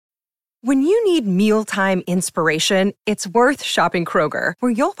When you need mealtime inspiration, it's worth shopping Kroger,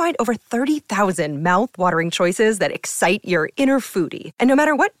 where you'll find over 30,000 mouth-watering choices that excite your inner foodie. And no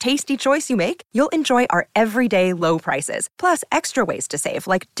matter what tasty choice you make, you'll enjoy our everyday low prices, plus extra ways to save,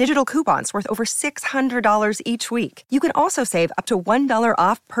 like digital coupons worth over $600 each week. You can also save up to $1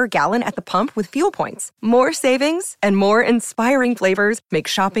 off per gallon at the pump with fuel points. More savings and more inspiring flavors make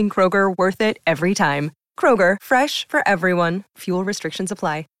shopping Kroger worth it every time. Kroger, fresh for everyone. Fuel restrictions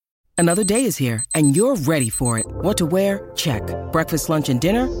apply. Another day is here, and you're ready for it. What to wear? Check. Breakfast, lunch, and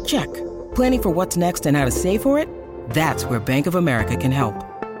dinner? Check. Planning for what's next and how to save for it? That's where Bank of America can help.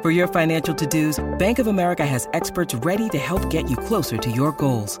 For your financial to-dos, Bank of America has experts ready to help get you closer to your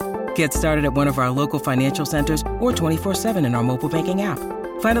goals. Get started at one of our local financial centers or 24/7 in our mobile banking app.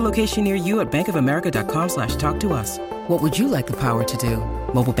 Find a location near you at bankofamerica.com/talktous. What would you like the power to do?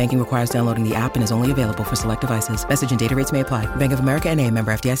 Mobile banking requires downloading the app and is only available for select devices. Message and data rates may apply. Bank of America N.A.,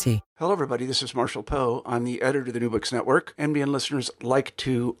 member FDIC. Hello, everybody. This is Marshall Poe. I'm the editor of the New Books Network. NBN listeners like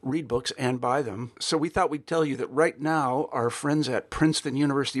to read books and buy them. So we thought we'd tell you that right now, our friends at Princeton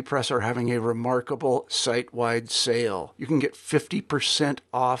University Press are having a remarkable site-wide sale. You can get 50%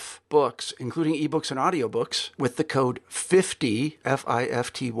 off books, including ebooks and audiobooks, with the code 50,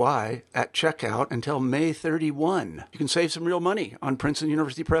 F-I-F-T-Y, at checkout until May 31. You can save some real money on Princeton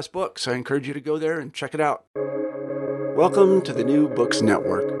University Press books. I encourage you to go there and check it out. Welcome to the New Books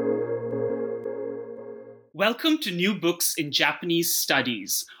Network. Welcome to New Books in Japanese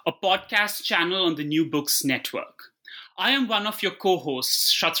Studies, a podcast channel on the New Books Network. I am one of your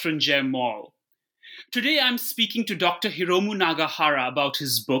co-hosts, Shatrunjay Mall. Today I'm speaking to Dr. Hiromu Nagahara about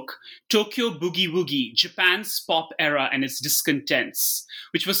his book, Tokyo Boogie Woogie, Japan's Pop Era and Its Discontents,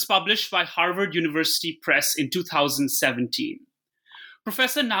 which was published by Harvard University Press in 2017.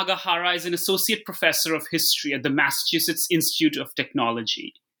 Professor Nagahara is an associate professor of history at the Massachusetts Institute of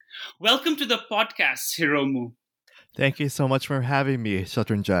Technology. Welcome to the podcast, Hiromu. Thank you so much for having me,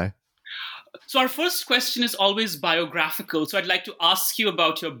 Shatrunjay. So our first question is always biographical, so I'd like to ask you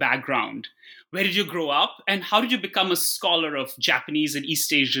about your background. Where did you grow up, and how did you become a scholar of Japanese and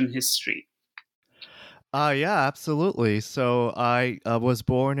East Asian history? Yeah, absolutely. So I was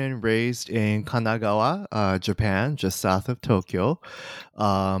born and raised in Kanagawa, Japan, just south of Tokyo.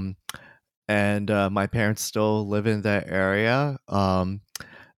 And my parents still live in that area. I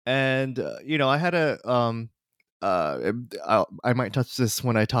had I might touch this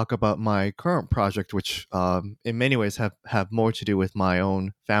when I talk about my current project, which in many ways have more to do with my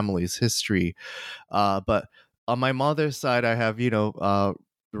own family's history. But on my mother's side, I have,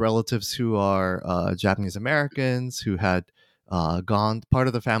 relatives who are Japanese Americans who had part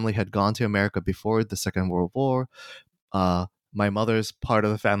of the family had gone to America before the Second World War. My mother's part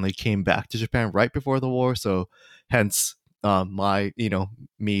of the family came back to Japan right before the war, so hence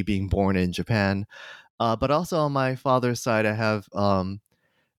me being born in Japan. But also on my father's side, I have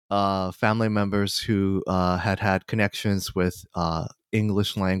family members who had connections with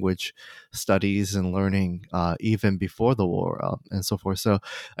English language studies and learning even before the war and so forth. So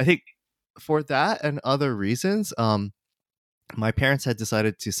I think for that and other reasons, my parents had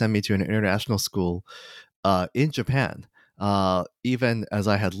decided to send me to an international school in Japan, even as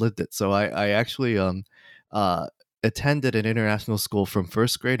I had lived it. So I actually attended an international school from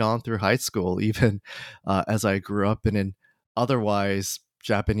first grade on through high school, even as I grew up in an otherwise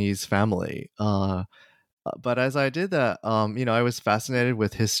Japanese family. But as I did that, I was fascinated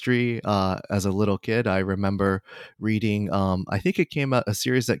with history as a little kid. I remember reading, I think a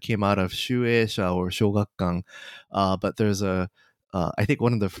series that came out of Shueisha or Shogakkan. But there's I think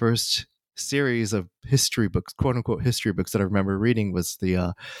one of the first series of history books, quote unquote history books that I remember reading was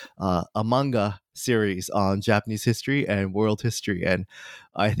a manga series on Japanese history and world history. And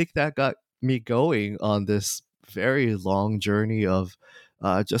I think that got me going on this very long journey of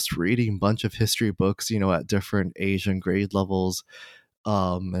just reading a bunch of history books, at different Asian grade levels.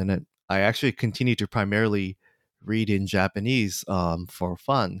 I actually continue to primarily read in Japanese for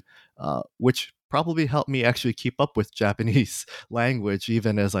fun, which probably helped me actually keep up with Japanese language,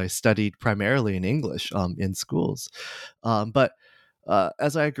 even as I studied primarily in English in schools. But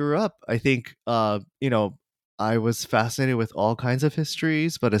as I grew up, I think, I was fascinated with all kinds of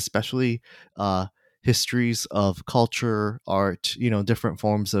histories, but especially histories of culture, art, different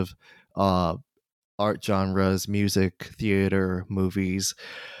forms of art genres, music, theater, movies.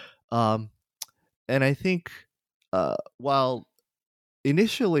 And I think while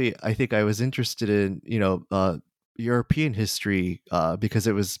initially I think I was interested in, European history because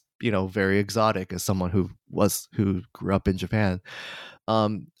it was, very exotic as someone who grew up in Japan.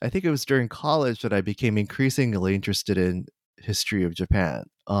 I think it was during college that I became increasingly interested in history of Japan.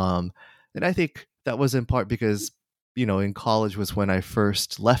 And I think that was in part because, in college was when I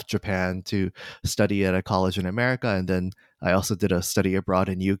first left Japan to study at a college in America. And then I also did a study abroad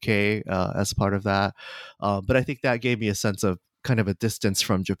in UK as part of that. But I think that gave me a sense of kind of a distance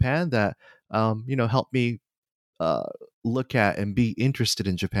from Japan that, helped me uh, look at and be interested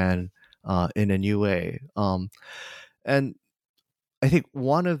in Japan in a new way. And I think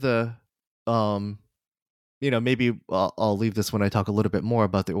one of the maybe I'll leave this when I talk a little bit more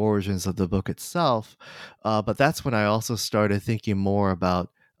about the origins of the book itself. But that's when I also started thinking more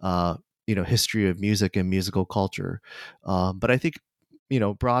about, history of music and musical culture. But I think,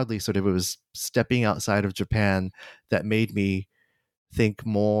 broadly, sort of it was stepping outside of Japan that made me think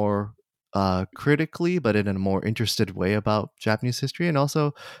more critically, but in a more interested way about Japanese history, and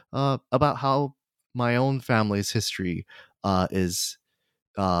also about how my own family's history is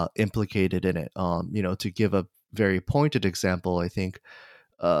implicated in it. To give a very pointed example, I think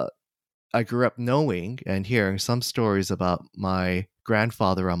uh, I grew up knowing and hearing some stories about my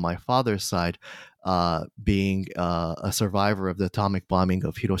grandfather on my father's side being a survivor of the atomic bombing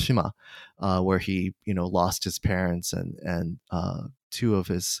of Hiroshima, where he, lost his parents and two of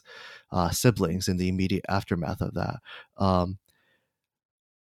his siblings in the immediate aftermath of that.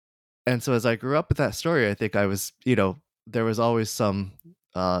 And so as I grew up with that story, I think I was, there was always some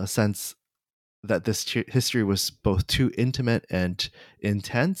sense that this history was both too intimate and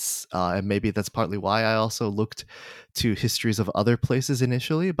intense. And maybe that's partly why I also looked to histories of other places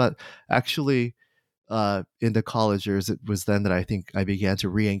initially. But actually, in the college years, it was then that I think I began to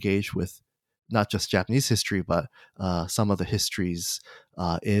re-engage with not just Japanese history, but some of the histories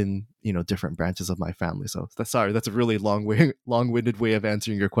in different branches of my family. So sorry, that's a really long-winded way of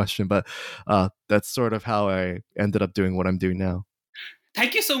answering your question, but that's sort of how I ended up doing what I'm doing now.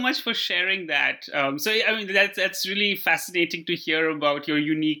 Thank you so much for sharing that. That's really fascinating to hear about your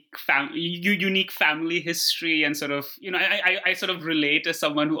unique family history, and sort of I sort of relate as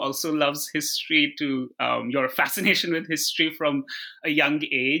someone who also loves history to your fascination with history from a young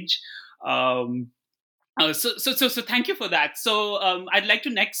age. So thank you for that. So I'd like to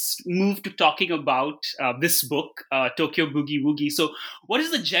next move to talking about this book, Tokyo Boogie Woogie. So what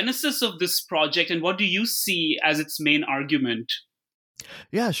is the genesis of this project, and what do you see as its main argument?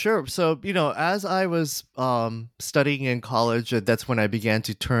 Yeah, sure. So, as I was studying in college, that's when I began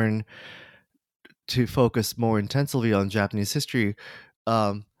to turn to focus more intensively on Japanese history.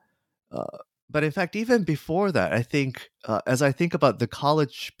 Um, uh, but in fact, even before that, I think as I think about the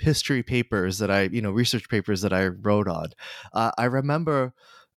college history papers that research papers that I wrote on, I remember,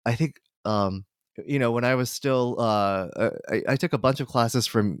 I think, when I was still, I took a bunch of classes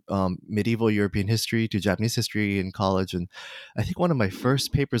from medieval European history to Japanese history in college. And I think one of my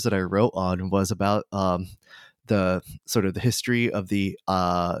first papers that I wrote on was about the sort of the history of the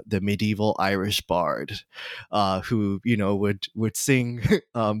medieval Irish bard, who would sing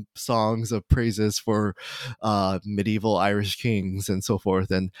songs of praises for medieval Irish kings and so forth.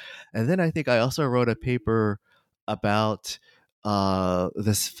 And then I think I also wrote a paper about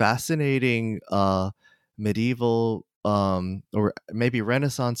this fascinating medieval or maybe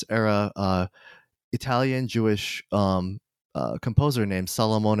Renaissance era Italian Jewish composer named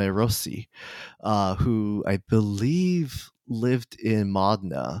Salomone Rossi, who I believe lived in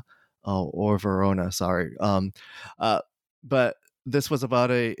Modena or Verona. Sorry, but this was about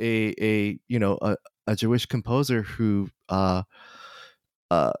a Jewish composer who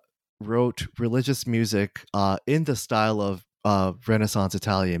wrote religious music in the style of Renaissance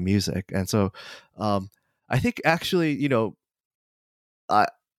Italian music. And so I think actually, I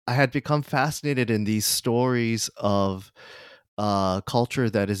had become fascinated in these stories of culture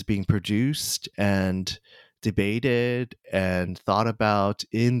that is being produced and debated and thought about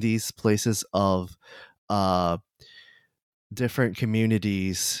in these places of different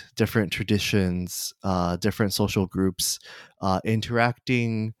communities, different traditions, different social groups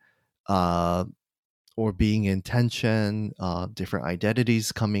interacting or being in tension, different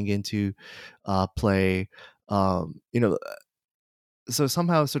identities coming into play. So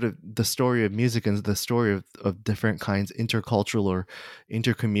somehow sort of the story of music and the story of different kinds, intercultural or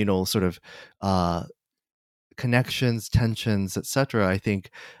intercommunal sort of connections, tensions, etc., I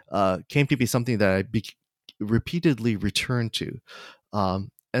think came to be something that I repeatedly returned to.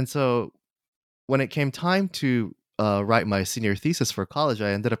 And so when it came time to write my senior thesis for college,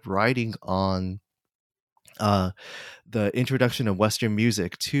 I ended up writing on the introduction of Western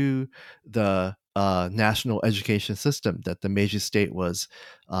music to the national education system that the Meiji state was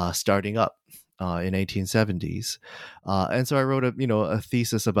starting up in 1870s. And so I wrote a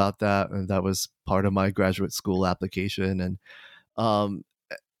thesis about that, and that was part of my graduate school application. And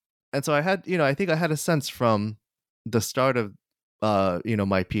and so I had, I think I had a sense from the start of,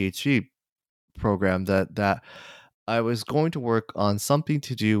 my PhD program that I was going to work on something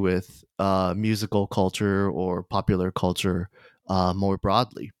to do with musical culture or popular culture more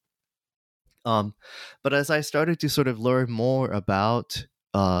broadly. But as I started to sort of learn more about,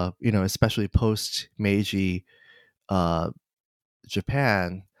 especially post Meiji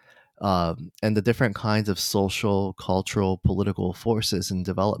Japan, and the different kinds of social, cultural, political forces and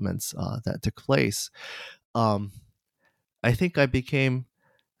developments that took place, um, I think I became,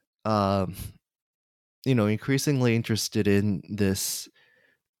 um, increasingly interested in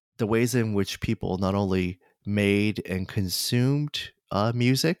the ways in which people not only made and consumed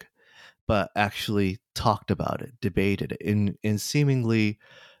music, but actually talked about it, debated it in seemingly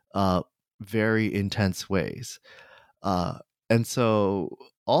uh, very intense ways. Uh, and so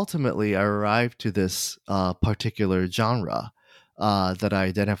ultimately, I arrived to this particular genre that I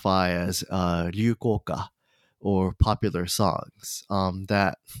identify as ryukoka, or popular songs, um,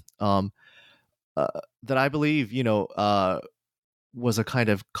 uh, that I believe, was a kind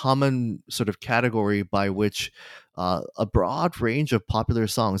of common sort of category by which a broad range of popular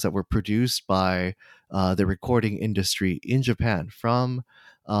songs that were produced by the recording industry in Japan from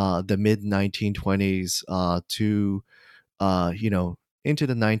the mid 1920s to into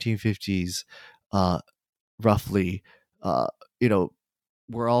the 1950s, uh, roughly, uh, you know,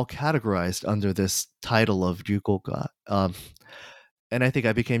 were all categorized under this title of ryukoka. And I think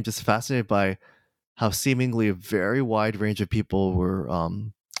I became just fascinated by how seemingly a very wide range of people were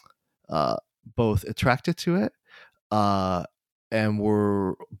uh, both attracted to it uh, and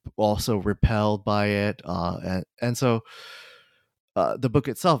were also repelled by it. And so the book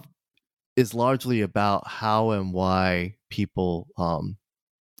itself is largely about how and why people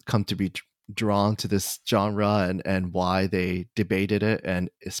come to be drawn to this genre, and why they debated it and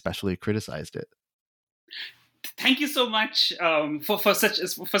especially criticized it. Thank you so much for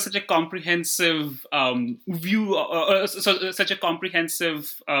such a comprehensive view, such a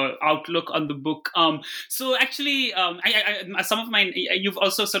comprehensive outlook on the book. So actually, some of mine, you've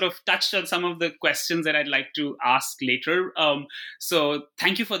also sort of touched on some of the questions that I'd like to ask later. So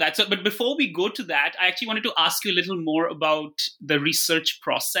thank you for that. So, but before we go to that, I actually wanted to ask you a little more about the research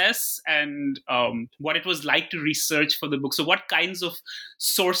process and what it was like to research for the book. So what kinds of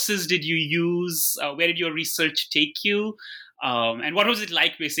sources did you use? Where did your research take you? And what was it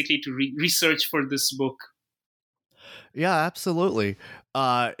like basically to research for this book? Yeah, absolutely.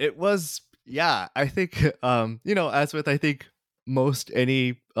 It was, yeah, I think, as with, I think, most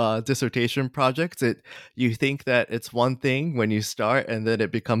any dissertation projects, you think that it's one thing when you start, and then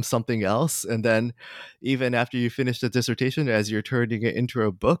it becomes something else. And then even after you finish the dissertation, as you're turning it into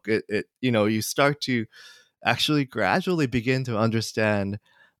a book, you start to actually gradually begin to understand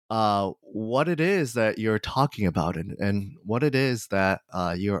what it is that you're talking about, and what it is that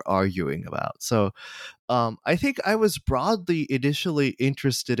you're arguing about. So I think I was broadly initially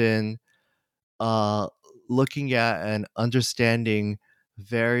interested in uh, looking at and understanding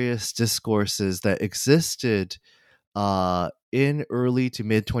various discourses that existed in early to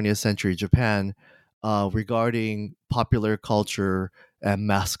mid 20th century Japan regarding popular culture and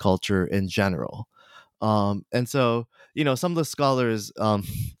mass culture in general. And so, some of the scholars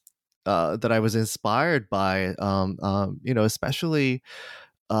that I was inspired by, especially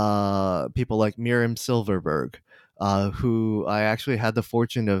people like Miriam Silverberg, who I actually had the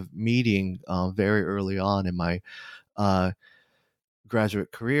fortune of meeting very early on in my uh,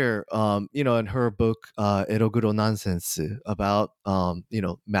 graduate career. In her book Eroguro Nonsense, about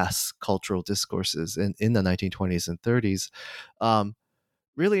mass cultural discourses in the 1920s and 30s,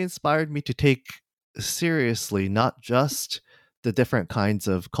 really inspired me to take seriously not just the different kinds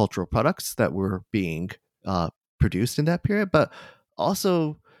of cultural products that were being uh, produced in that period, but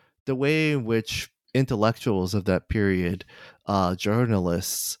also the way in which intellectuals of that period,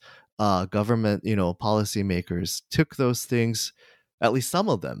 journalists, government, policymakers took those things, at least some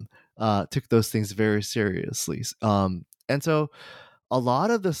of them, took those things very seriously. And so a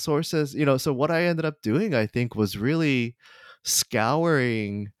lot of the sources, so what I ended up doing, I think, was really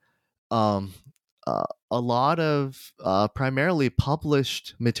scouring um, a lot of primarily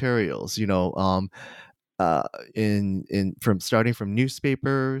published materials, uh, in from starting from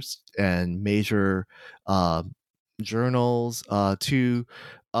newspapers and major uh, journals to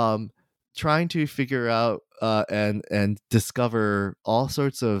um, trying to figure out and discover all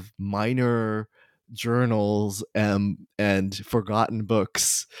sorts of minor journals and forgotten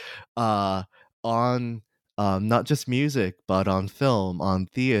books on not just music, but on film, on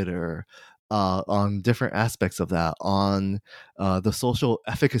theater, on different aspects of that, on the social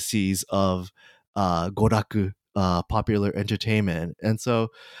efficacies of goraku, popular entertainment. And so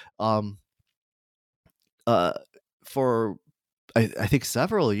um, uh, for I think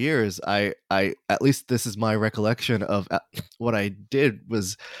several years, I at least this is my recollection of what I did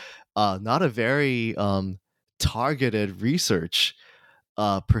was not a very targeted research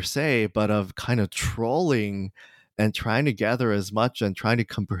per se, but of kind of trolling and trying to gather as much and trying to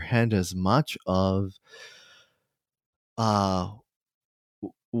comprehend as much of uh,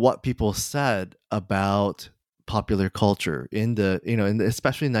 what people said about popular culture in the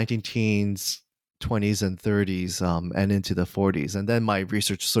especially 19 teens, 20s and 30s, and into the 40s. And then my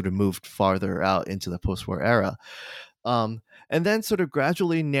research sort of moved farther out into the post-war era, and then sort of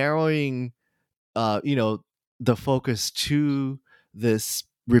gradually narrowing the focus to this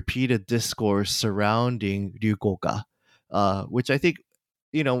repeated discourse surrounding Ryukoka, which I think,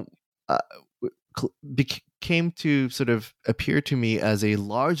 you know, uh, came to sort of appear to me as a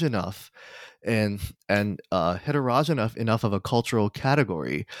large enough and heterogeneous enough of a cultural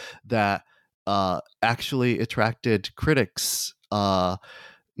category that actually attracted critics,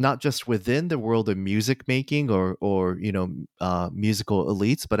 not just within the world of music making or musical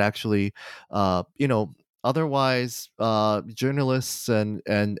elites, but actually otherwise journalists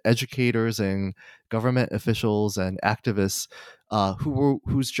and educators and government officials and activists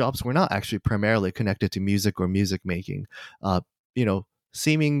whose jobs were not actually primarily connected to music or music making,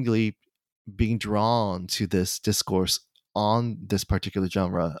 seemingly being drawn to this discourse on this particular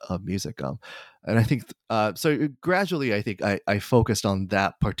genre of music. And I think so gradually I think I focused on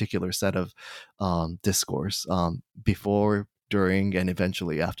that particular set of discourse before, during, and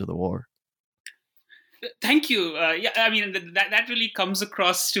eventually after the war. Thank you. Yeah, I mean, that really comes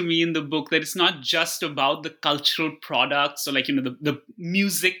across to me in the book, that it's not just about the cultural products or the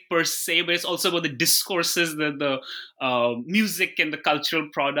music per se, but it's also about the discourses that the music and the cultural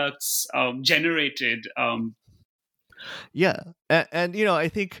products generated. Yeah. And I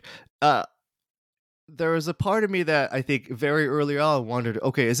think there was a part of me that I think very early on wondered,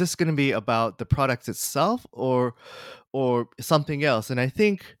 okay, is this going to be about the product itself or something else? And I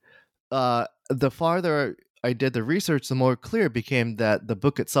think the farther I did the research, the more clear it became that the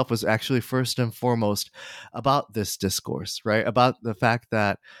book itself was actually first and foremost about this discourse, right? About the fact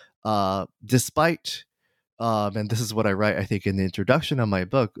that despite, and this is what I write, I think, in the introduction of my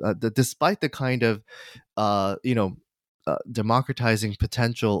book, despite the kind of, democratizing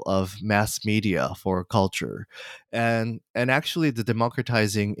potential of mass media for culture, and actually the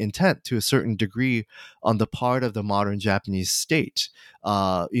democratizing intent to a certain degree on the part of the modern Japanese state,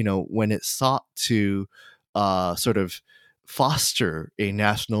 when it sought to sort of foster a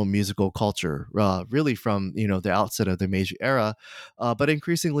national musical culture, really from the outset of the Meiji era, but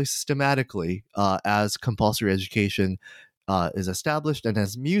increasingly systematically as compulsory education is established and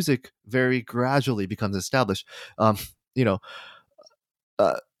as music very gradually becomes established. You know,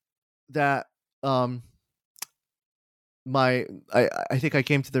 that I think I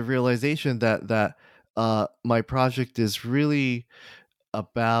came to the realization that my project is really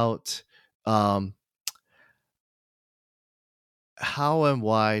about how and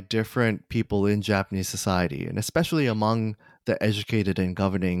why different people in Japanese society, and especially among the educated and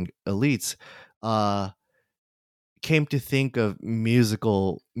governing elites, came to think of music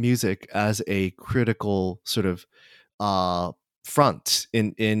as a critical sort of front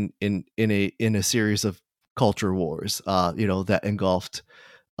in a series of culture wars, that engulfed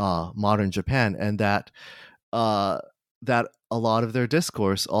modern Japan, and that that a lot of their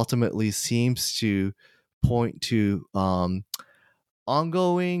discourse ultimately seems to point to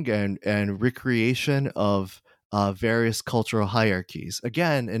ongoing and recreation of various cultural hierarchies.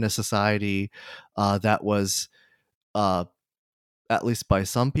 Again, in a society that was, at least by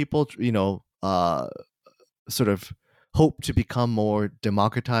some people, sort of hope to become more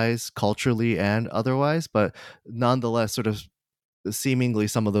democratized culturally and otherwise, but nonetheless, sort of seemingly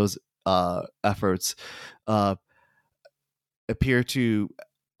some of those efforts appear to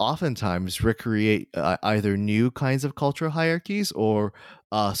oftentimes recreate either new kinds of cultural hierarchies or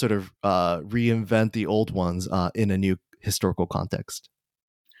sort of reinvent the old ones in a new historical context.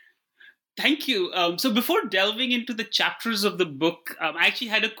 Thank you. So before delving into the chapters of the book, I actually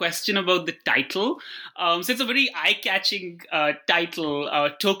had a question about the title. So it's a very eye-catching title,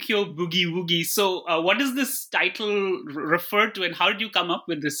 Tokyo Boogie Woogie. So what does this title refer to, and how did you come up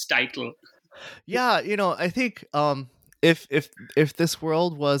with this title? Yeah, I think if this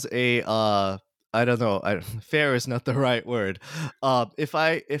world was I don't know. Fair is not the right word. If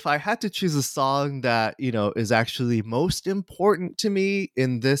I had to choose a song that is actually most important to me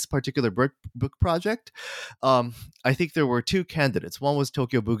in this particular book project, I think there were two candidates. One was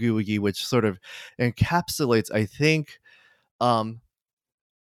Tokyo Boogie Woogie, which sort of encapsulates, I think, um,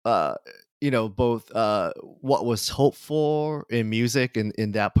 uh, both what was hoped for in music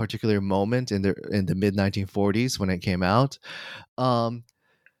in that particular moment in the mid 1940s when it came out. Um,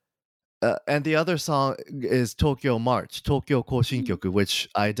 and the other song is Tokyo March, Tokyo Koshinkyoku, which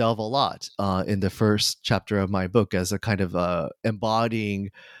I delve a lot in the first chapter of my book as a kind of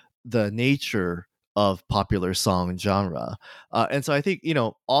embodying the nature of popular song genre. And so I think,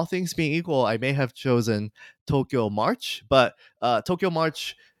 all things being equal, I may have chosen Tokyo March, but Tokyo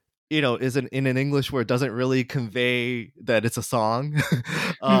March is in an English where it doesn't really convey that it's a song.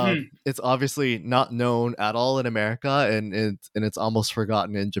 It's obviously not known at all in America, and it's almost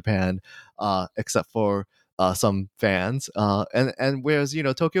forgotten in Japan, except for some fans. And whereas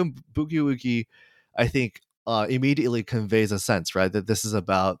Tokyo Boogie Woogie, I think immediately conveys a sense, right, that this is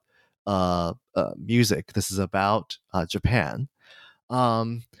about music. This is about Japan.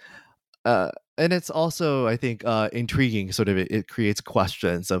 Um, and it's also, I think, intriguing. Sort of, it creates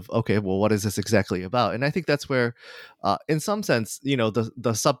questions of, okay, well, what is this exactly about? And I think that's where, in some sense,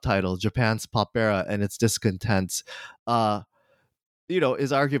 the subtitle "Japan's Pop Era and Its Discontents,"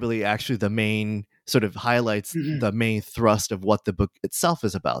 is arguably actually the main sort of highlights the main thrust of what the book itself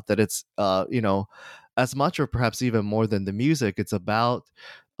is about. That it's, as much or perhaps even more than the music, it's about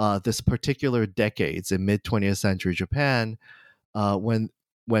this particular decades in mid 20th century Japan,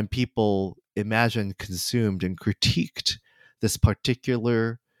 when people imagined, consumed, and critiqued this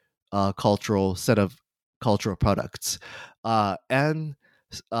particular cultural set of cultural products, and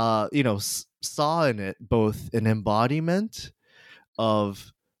saw in it both an embodiment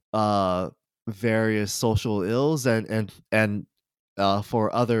of various social ills and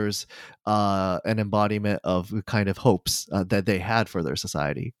for others an embodiment of the kind of hopes that they had for their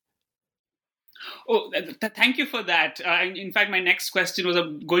society. Oh, thank you for that. In fact, my next question was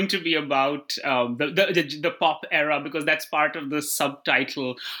going to be about the pop era, because that's part of the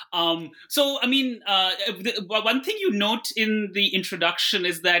subtitle. So, I mean, one thing you note in the introduction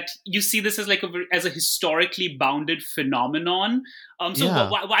is that you see this as as a historically bounded phenomenon.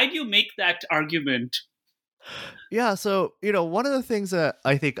 Why do you make that argument? Yeah, so one of the things that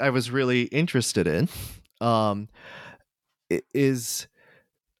I think I was really interested in is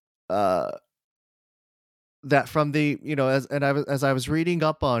that from the as I was reading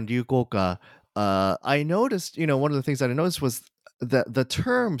up on Ryukoka, I noticed one of the things that I noticed was that the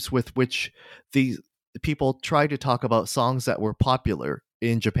terms with which the people tried to talk about songs that were popular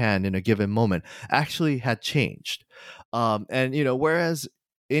in Japan in a given moment actually had changed, and whereas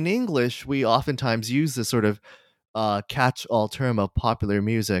in English we oftentimes use this sort of catch-all term of popular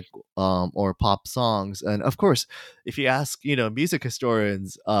music, or pop songs. And of course, if you ask music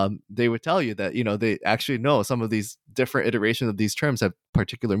historians, they would tell you that they actually know some of these different iterations of these terms have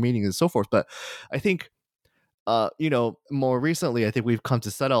particular meanings and so forth. But I think more recently, I think we've come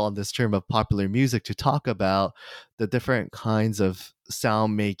to settle on this term of popular music to talk about the different kinds of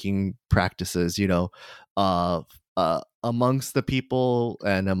sound making practices, amongst the people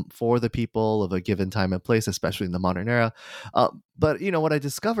and for the people of a given time and place, especially in the modern era. But what I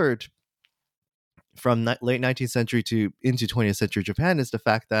discovered from late 19th century to into 20th century Japan is the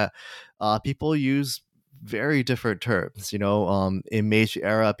fact that people use very different terms. In Meiji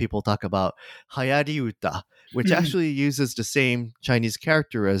era, people talk about hayari uta, which actually uses the same Chinese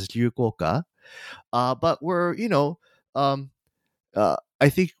character as ryukoka, but we're I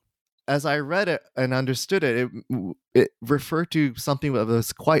think as I read it and understood it, it referred to something that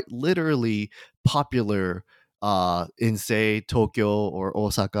was quite literally popular in, say, Tokyo or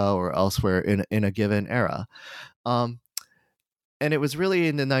Osaka or elsewhere in a given era. And it was really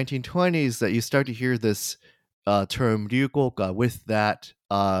in the 1920s that you start to hear this term ryukoka with that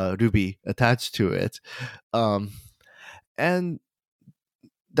ruby attached to it. And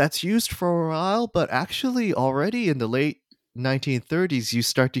that's used for a while, but actually already in the late 1930s, you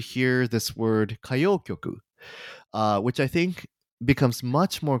start to hear this word kayokyoku, which I think becomes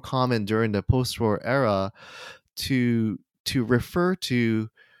much more common during the post-war era to refer to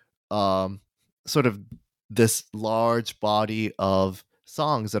sort of this large body of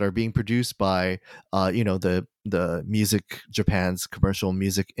songs that are being produced by the music Japan's commercial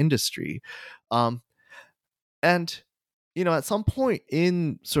music industry, and at some point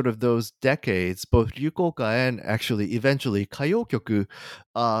in sort of those decades, both ryukoka and actually eventually kayokyoku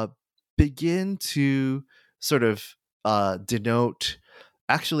begin to sort of denote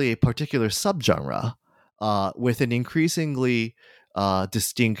actually a particular subgenre with an increasingly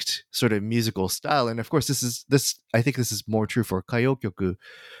distinct sort of musical style. And of course, I think this is more true for kayokyoku,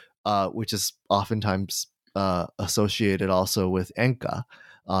 which is oftentimes associated also with enka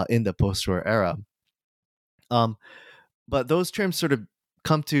in the post-war era. But those terms sort of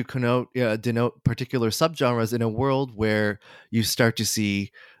come to denote particular subgenres in a world where you start to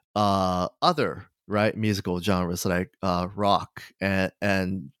see other musical genres like rock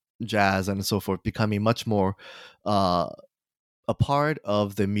and jazz and so forth becoming much more a part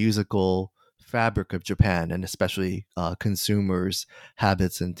of the musical fabric of Japan, and especially consumers'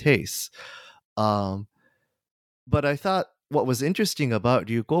 habits and tastes. But I thought what was interesting about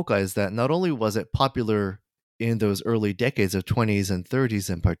Ryukoka is that not only was it popular in those early decades of 20s and 30s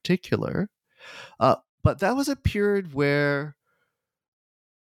in particular, but that was a period where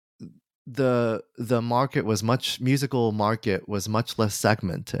the musical market was much less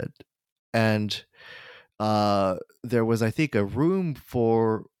segmented, and there was, I think, a role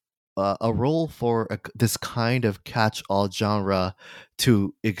for this kind of catch-all genre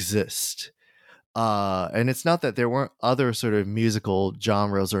to exist. And it's not that there weren't other sort of musical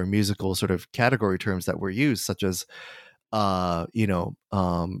genres or musical sort of category terms that were used, such as kei-ongaku,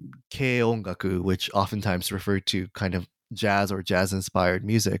 which oftentimes referred to kind of jazz or jazz-inspired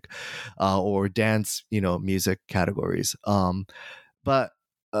music, or dance, music categories. But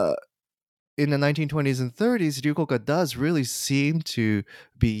in the 1920s and 30s, Ryukoka does really seem to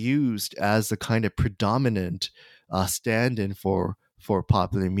be used as the kind of predominant stand-in for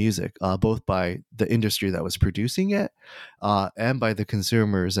popular music, both by the industry that was producing it and by the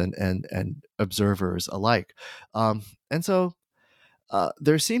consumers and observers alike. And so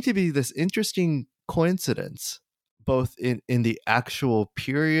there seemed to be this interesting coincidence, both in the actual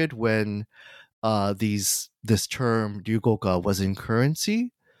period when this term Ryukoka was in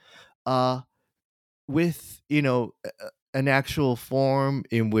currency, with an actual form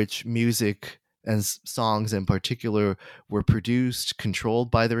in which music and songs in particular were produced,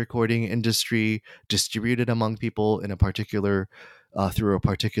 controlled by the recording industry, distributed among people in a particular through a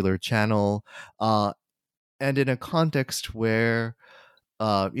particular channel, and in a context where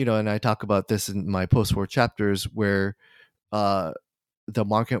and I talk about this in my post-war chapters, where the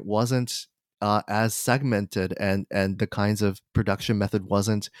market wasn't as segmented, and the kinds of production method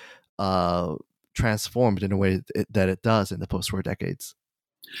wasn't transformed in a way that it does in the post-war decades.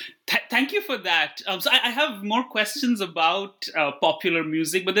 Thank you for that. So I have more questions about popular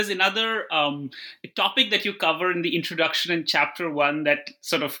music, but there's another topic that you cover in the introduction in chapter 1 that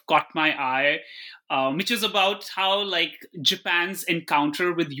sort of caught my eye, which is about how Japan's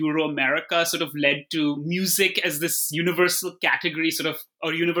encounter with Euro-America sort of led to music as this universal category,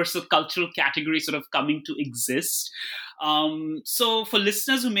 or universal cultural category sort of coming to exist. So for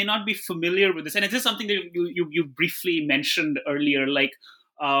listeners who may not be familiar with this, and it is something that you briefly mentioned earlier,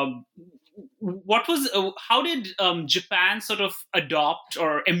 how did Japan sort of adopt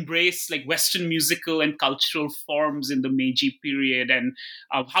or embrace Western musical and cultural forms in the Meiji period, and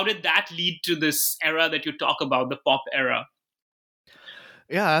how did that lead to this era that you talk about, the pop era?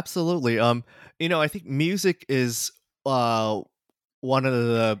 Yeah, absolutely. I think music is one of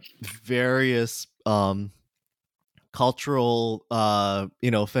the various cultural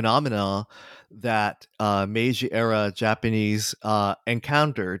phenomena that Meiji era Japanese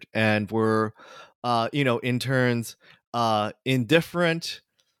encountered, and were in turns indifferent,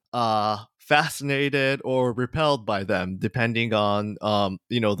 fascinated, or repelled by them, depending on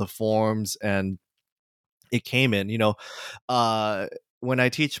the forms and it came in. When I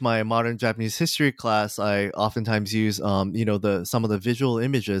teach my modern Japanese history class, I oftentimes use some of the visual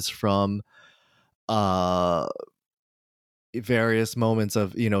images from various moments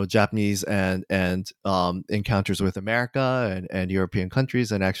of Japanese and encounters with America and European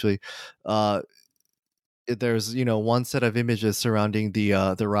countries, and actually there's one set of images surrounding the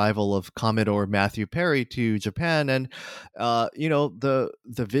arrival of Commodore Matthew Perry to Japan, and the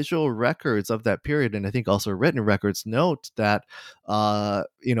visual records of that period, and I think also written records, note that for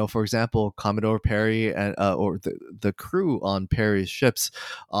example, Commodore Perry and or the crew on Perry's ships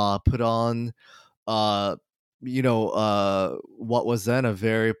put on what was then a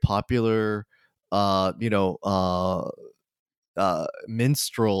very popular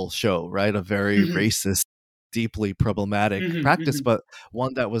minstrel show, right? A very racist, deeply problematic practice, but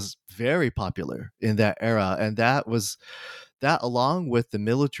one that was very popular in that era. And that, along with the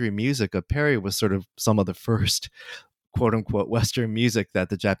military music of Perry, was sort of some of the first quote unquote Western music that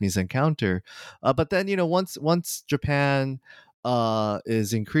the Japanese encounter. But then, once Japan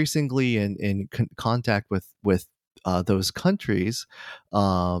is increasingly in contact with those countries,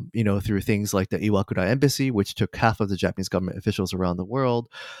 through things like the Iwakura Embassy, which took half of the Japanese government officials around the world.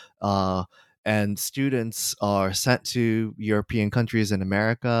 And students are sent to European countries in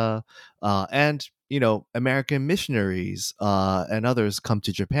America, and American missionaries and others come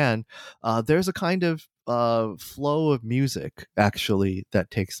to Japan. There's a kind of flow of music actually that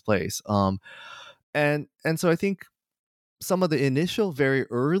takes place, and so I think some of the initial, very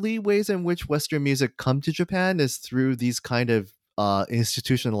early ways in which Western music come to Japan is through these kind of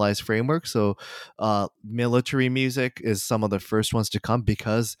institutionalized frameworks. So, military music is some of the first ones to come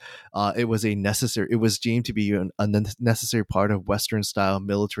because it was deemed to be a necessary part of Western style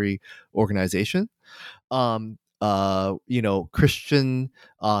military organization. Christian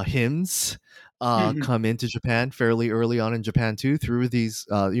hymns come into Japan fairly early on in Japan too, through these,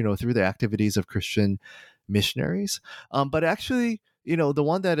 through the activities of Christian missionaries. But actually, the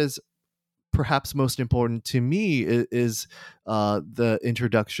one that is perhaps most important to me is the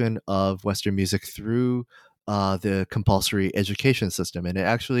introduction of Western music through the compulsory education system. And it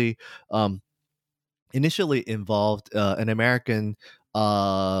actually initially involved an American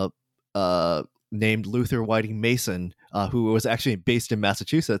named Luther Whiting Mason, who was actually based in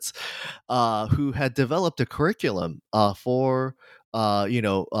Massachusetts, who had developed a curriculum for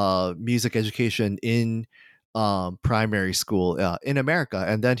music education in primary school in America.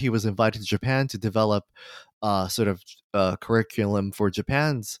 And then he was invited to Japan to develop sort of curriculum for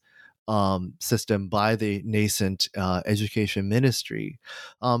Japan's system by the nascent education ministry.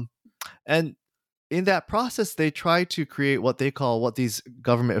 And in that process, they try to create what these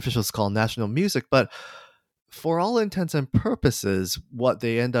government officials call national music. But for all intents and purposes, what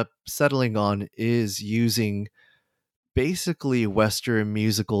they end up settling on is using basically Western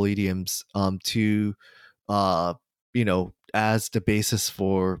musical idioms to as the basis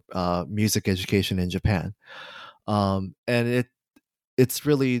for music education in Japan. And it's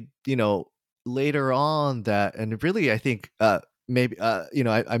really, later on that, and really, I think maybe,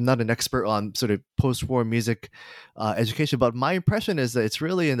 I'm not an expert on sort of post-war music education, but my impression is that it's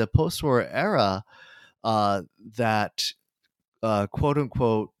really in the post-war era that quote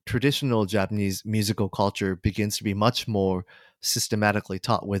unquote traditional Japanese musical culture begins to be much more systematically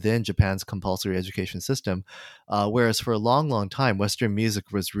taught within Japan's compulsory education system, whereas for a long time Western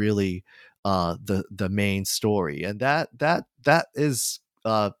music was really the main story, and that is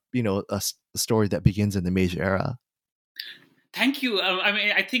a story that begins in the Meiji era. Thank you.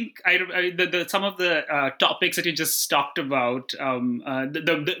 I think some of the topics that you just talked about,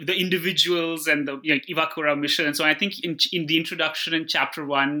 the individuals and the Iwakura mission, and so I think in the introduction in chapter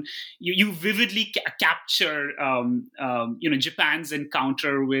 1, you vividly capture Japan's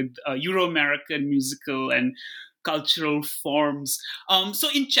encounter with Euro-American musical and cultural forms. So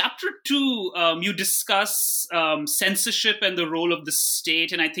in chapter 2, you discuss censorship and the role of the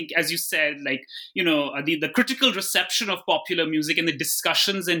state. And I think, as you said, the critical reception of popular music and the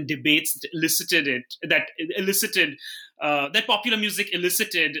discussions and debates that popular music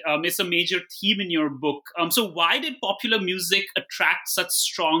elicited is a major theme in your book. So why did popular music attract such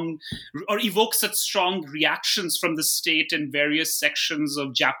strong or evoke such strong reactions from the state and various sections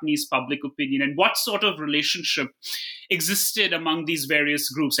of Japanese public opinion? And what sort of relationship existed among these various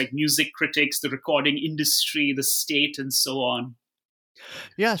groups, like music critics, the recording industry, the state, and so on?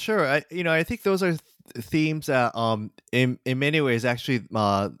 Yeah, sure. I think those are themes that in many ways actually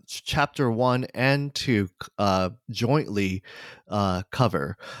chapter 1 and 2 jointly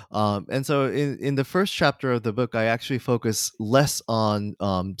cover, and so in the first chapter of the book I actually focus less on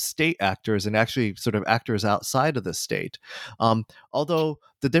state actors and actually sort of actors outside of the state, although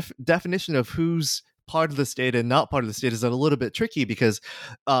the definition of who's part of the state and not part of the state is a little bit tricky because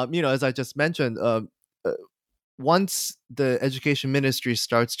as I just mentioned, once the education ministry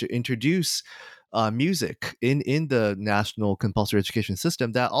starts to introduce music in the national compulsory education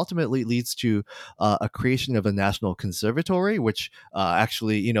system, that ultimately leads to a creation of a national conservatory, which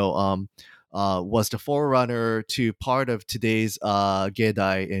actually, was the forerunner to part of today's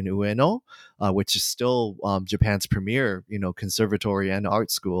Geidai in Ueno, which is still Japan's premier, conservatory and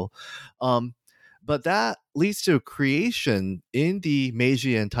art school. But that leads to a creation in the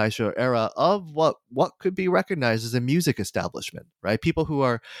Meiji and Taisho era of what could be recognized as a music establishment, right? People who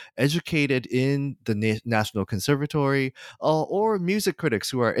are educated in the National Conservatory, or music critics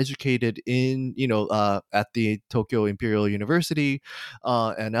who are educated in, at the Tokyo Imperial University,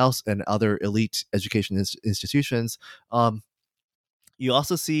 and other elite education institutions. You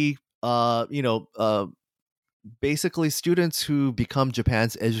also see, basically students who become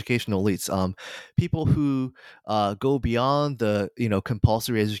Japan's educational elites, people who go beyond the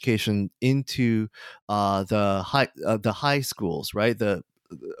compulsory education into the high schools, right? The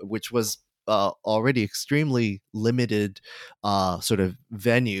which was already extremely limited sort of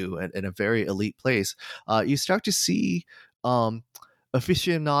venue and a very elite place. You start to see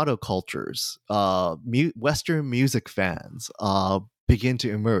aficionado cultures, Western music fans begin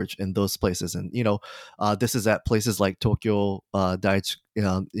to emerge in those places. And this is at places like Tokyo Daiichi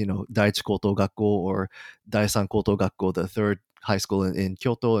Koto Gakko or Daisan Koto Gakko, the third high school in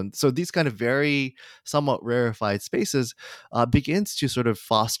Kyoto. And so these kind of very somewhat rarefied spaces begins to sort of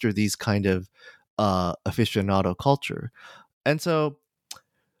foster these kind of aficionado culture. And so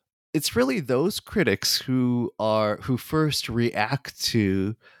it's really those critics who first react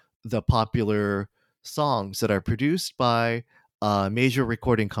to the popular songs that are produced by major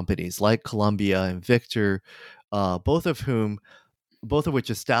recording companies like Columbia and Victor, both of which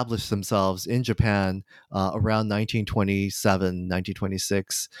established themselves in Japan around 1927,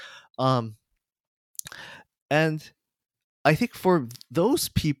 1926. And I think for those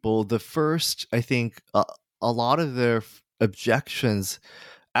people, a lot of their objections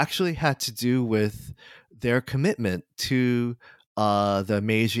actually had to do with their commitment to the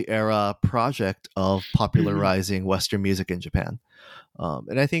Meiji era project of popularizing Western music in Japan.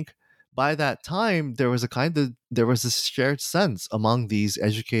 And I think by that time, there was a shared sense among these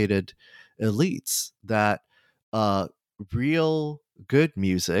educated elites that real good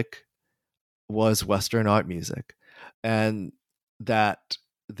music was Western art music, and that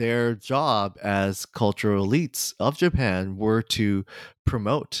their job as cultural elites of Japan were to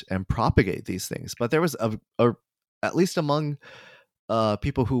promote and propagate these things. But there was at least among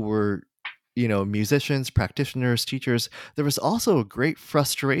people who were musicians, practitioners, teachers, there was also a great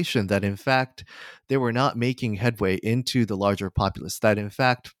frustration that in fact they were not making headway into the larger populace, that in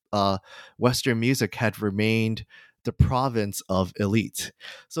fact Western music had remained the province of elite.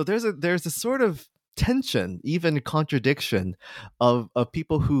 So there's a sort of tension, even contradiction of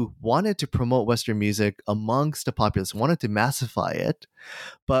people who wanted to promote Western music amongst the populace, wanted to massify it,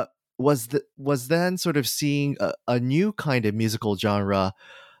 but was then sort of seeing a new kind of musical genre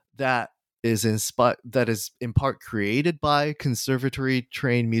that is in part created by conservatory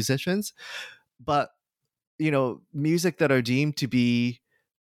trained musicians, but music that are deemed to be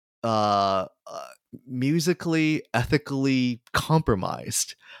musically, ethically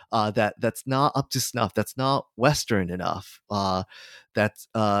compromised, that's not up to snuff, that's not Western enough, that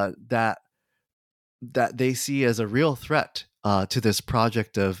they see as a real threat to this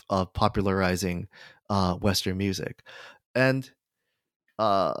project of popularizing Western music. And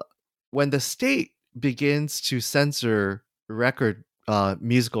when the state begins to censor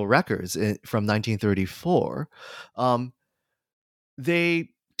musical records from 1934, they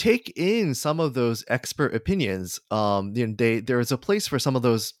take in some of those expert opinions. There is a place for some of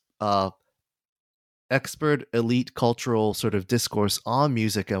those expert elite cultural sort of discourse on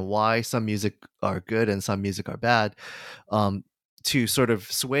music and why some music are good and some music are bad, to sort of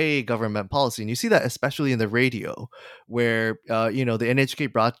sway government policy. And you see that especially in the radio, where the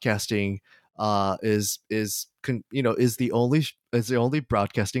NHK broadcasting is the only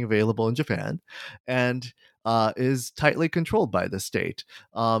broadcasting available in Japan, and is tightly controlled by the state.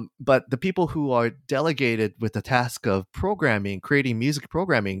 But the people who are delegated with the task of creating music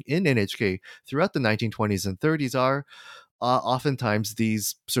programming in NHK throughout the 1920s and 30s are oftentimes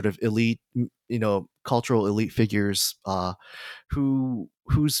these sort of elite, cultural elite figures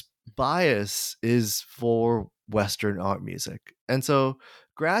whose bias is for Western art music. And so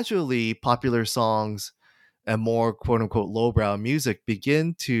gradually popular songs and more quote unquote lowbrow music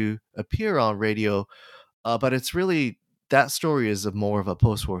begin to appear on radio. But it's really, that story is more of a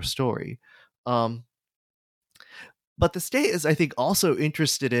post-war story. But the state is, I think, also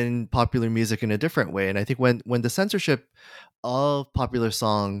interested in popular music in a different way. And I think when the censorship of popular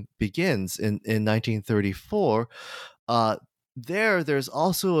song begins in 1934, there's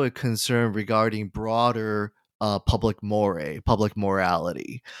also a concern regarding broader public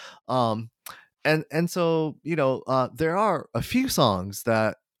morality. And so, there are a few songs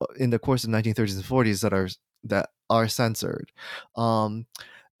that in the course of 1930s and 40s that are censored. And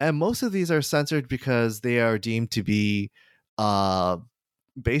most of these are censored because they are deemed to be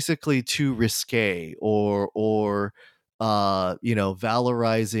basically too risque or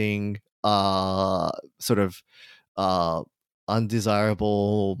valorizing sort of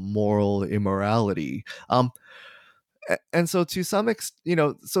undesirable moral immorality. And so to some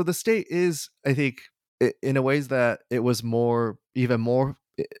extent, so the state is, I think, in a ways that it was even more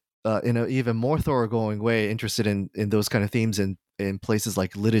in an even more thoroughgoing way, interested in those kind of themes in places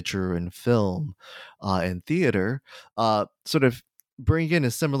like literature and film and theater, sort of bring in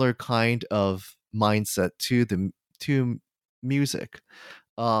a similar kind of mindset to music.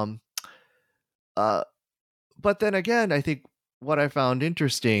 Um, uh, but then again, I think what I found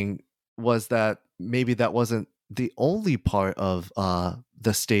interesting was that maybe that wasn't the only part of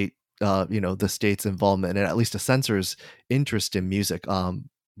the state, the state's involvement, and at least a censor's interest in music.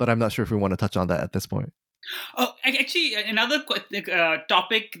 But I'm not sure if we want to touch on that at this point. Oh, actually, another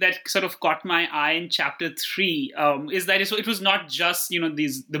topic that sort of caught my eye in chapter 3 is that it was not just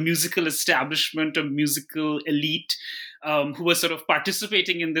the musical establishment or musical elite who was sort of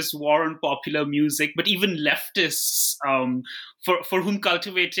participating in this war on popular music, but even leftists for whom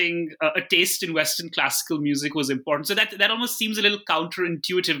cultivating a taste in Western classical music was important. So that almost seems a little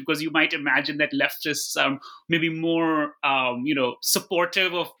counterintuitive, because you might imagine that leftists maybe more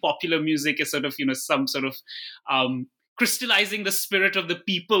supportive of popular music as sort of some sort of crystallizing the spirit of the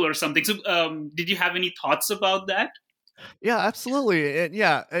people or something. So did you have any thoughts about that? Yeah, absolutely.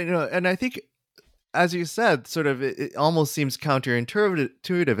 And I think, as you said, sort of it almost seems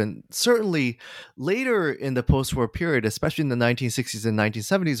counterintuitive, and certainly later in the post-war period, especially in the 1960s and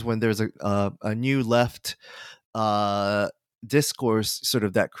 1970s, when there's a new left discourse sort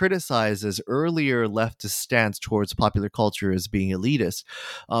of that criticizes earlier leftist stance towards popular culture as being elitist.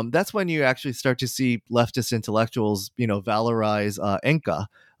 That's when you actually start to see leftist intellectuals, valorize enka,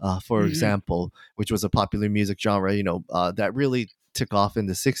 for example, which was a popular music genre, that really took off in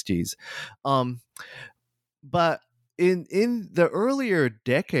the 60s. But in the earlier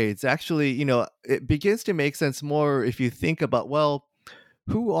decades, actually, it begins to make sense more if you think about, well,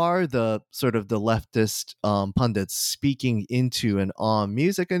 who are the sort of the leftist pundits speaking into and on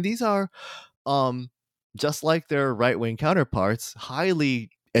music? And these are, just like their right-wing counterparts,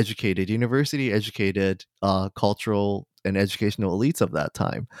 highly educated, university educated, cultural and educational elites of that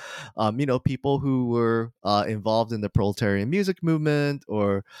time. People who were involved in the proletarian music movement,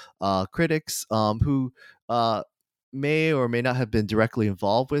 or critics who may or may not have been directly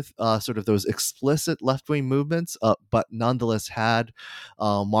involved with sort of those explicit left-wing movements, but nonetheless had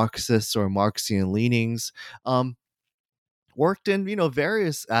Marxist or Marxian leanings. Worked in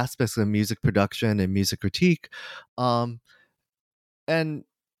various aspects of music production and music critique, and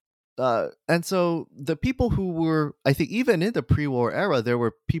so the people who were, I think, even in the pre-war era, there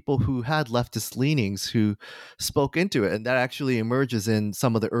were people who had leftist leanings who spoke into it, and that actually emerges in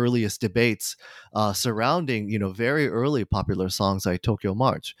some of the earliest debates surrounding very early popular songs like Tokyo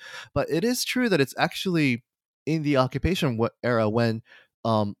March. But it is true that it's actually in the occupation era when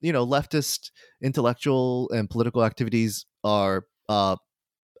leftist intellectual and political activities are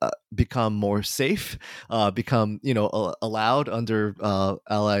become more safe, become allowed under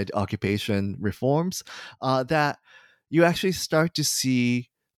Allied occupation reforms, that you actually start to see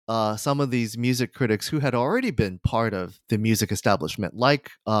some of these music critics who had already been part of the music establishment,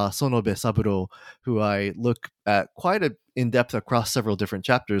 like Sonobe Saburo, who I look at quite in depth across several different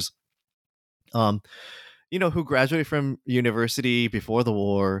chapters, who graduated from university before the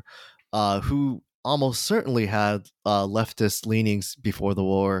war, who almost certainly had leftist leanings before the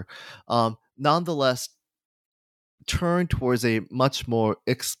war, nonetheless turned towards a much more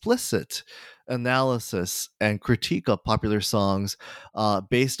explicit analysis and critique of popular songs,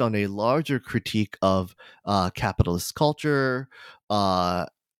 based on a larger critique of capitalist culture,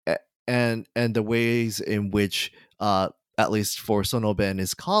 and the ways in which, at least for Sonobe and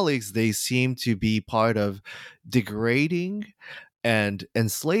his colleagues, they seem to be part of degrading and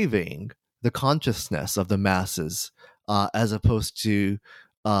enslaving the consciousness of the masses, as opposed to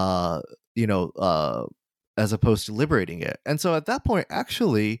as opposed to liberating it. And so at that point,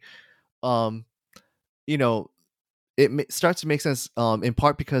 actually, it starts to make sense, in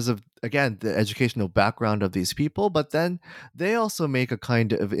part because of, again, the educational background of these people, but then they also make a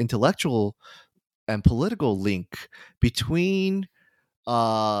kind of intellectual and political link between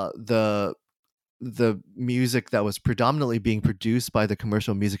the music that was predominantly being produced by the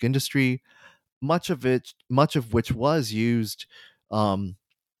commercial music industry, much of which was used,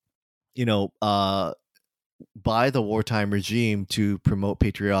 by the wartime regime to promote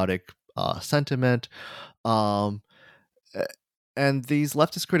patriotic sentiment, and these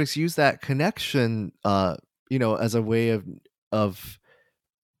leftist critics use that connection, as a way of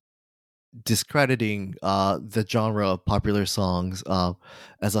discrediting the genre of popular songs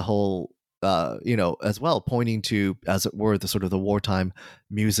as a whole, as well, pointing to, as it were, the sort of the wartime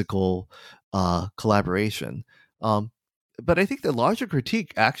musical collaboration. But I think the larger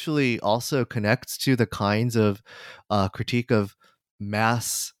critique actually also connects to the kinds of critique of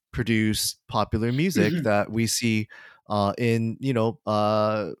mass produce popular music that we see in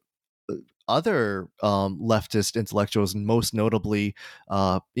other leftist intellectuals, and most notably,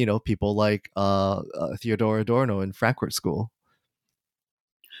 people like Theodor Adorno in Frankfurt School.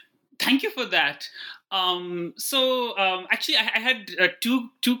 Thank you for that. Actually, I had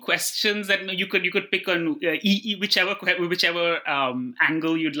two questions that you could pick on whichever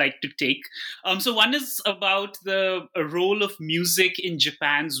angle you'd like to take. So one is about the role of music in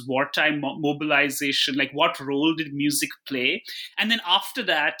Japan's wartime mobilization. Like, what role did music play? And then after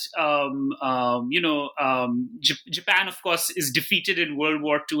that, Japan, of course, is defeated in World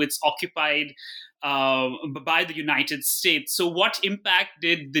War II. It's occupied by the United States. So what impact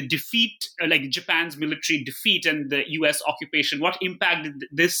did the defeat, like Japan's military defeat and the US occupation, what impact did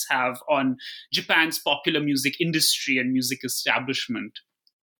this have on Japan's popular music industry and music establishment?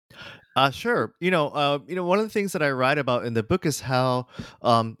 Sure. One of the things that I write about in the book is how,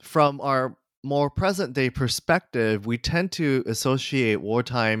 from our more present day perspective, we tend to associate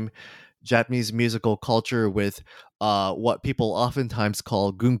wartime Japanese musical culture with what people oftentimes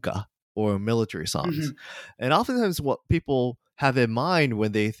call gunka, or military songs. And oftentimes what people have in mind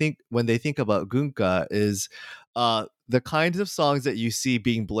when they think about gunka is the kinds of songs that you see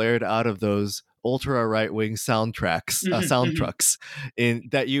being blared out of those ultra right-wing sound trucks in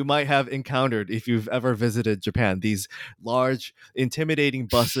that you might have encountered if you've ever visited Japan. These large, intimidating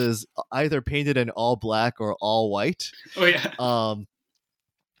buses, either painted in all black or all white. Oh yeah.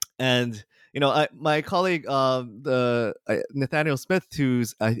 And my colleague, Nathaniel Smith,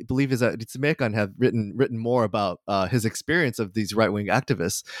 who's I believe is at Ritsumeikan, have written more about his experience of these right wing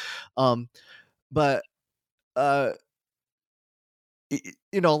activists. But a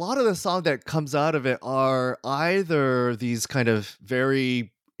lot of the song that comes out of it are either these kind of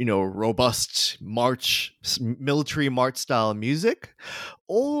very robust military march style music,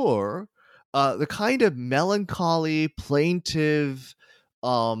 or the kind of melancholy, plaintive.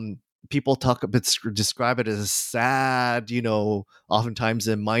 People describe it as sad, oftentimes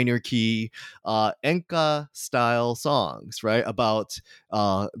in minor key, enka style songs, right? About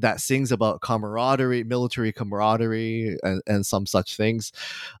that sings about camaraderie, military camaraderie, and some such things.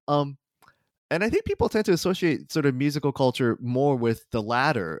 And I think people tend to associate sort of musical culture more with the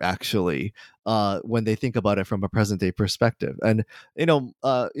latter, actually, when they think about it from a present day perspective. And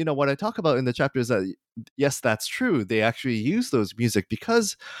what I talk about in the chapter is that yes, that's true. They actually use those music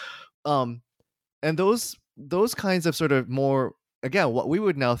because. And those kinds of sort of more, again, what we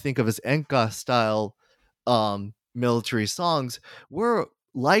would now think of as enka style military songs were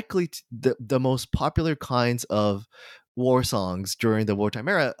likely the most popular kinds of war songs during the wartime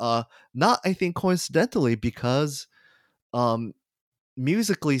era. Not, I think, coincidentally, because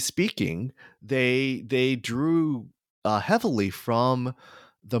musically speaking, they drew heavily from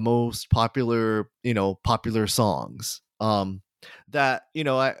the most popular songs. That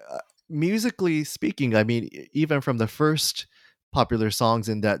musically speaking, I mean, even from the first popular songs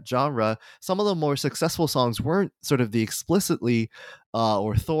in that genre, some of the more successful songs weren't sort of the explicitly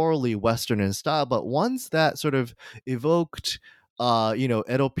or thoroughly Western in style, but ones that sort of evoked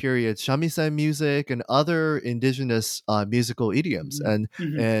Edo period shamisen music and other indigenous musical idioms, and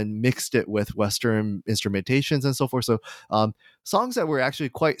mixed it with Western instrumentations and so forth. So songs that were actually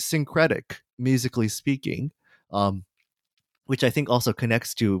quite syncretic musically speaking, which I think also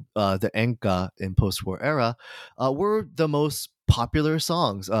connects to the enka in post-war era, were the most popular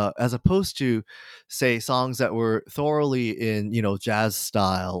songs, as opposed to, say, songs that were thoroughly in jazz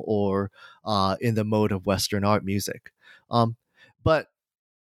style or in the mode of Western art music. But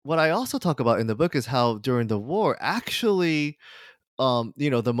what I also talk about in the book is how during the war, actually,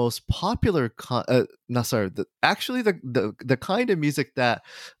 the most popular the kind of music that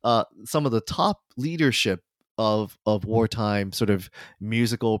some of the top leadership of wartime sort of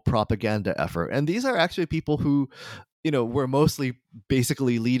musical propaganda effort, and these are actually people who were mostly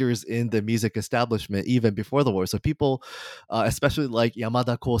basically leaders in the music establishment even before the war. So people, especially like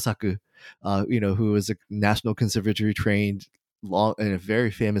Yamada Kosaku, who was a National Conservatory trained and a very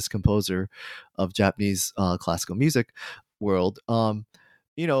famous composer of Japanese classical music world,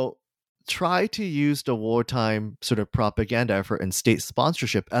 try to use the wartime sort of propaganda effort and state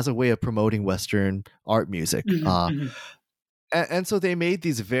sponsorship as a way of promoting Western art music. And so they made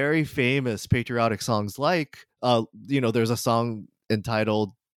these very famous patriotic songs like, there's a song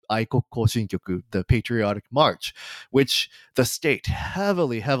entitled Aikoku Koshinkyoku, the Patriotic March, which the state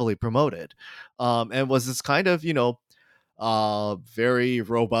heavily promoted, and was this kind of, very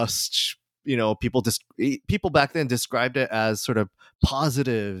robust, people back then described it as sort of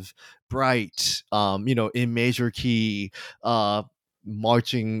positive, bright, in major key,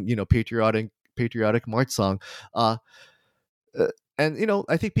 marching, patriotic march song. Uh, and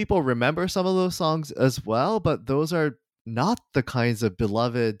I think people remember some of those songs as well, but those are not the kinds of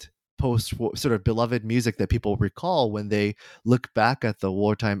beloved sort of beloved music that people recall when they look back at the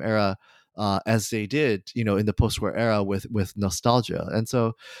wartime era, as they did, in the post-war era with nostalgia. And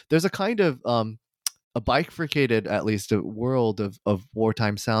so there's a kind of a bifurcated, at least, a world of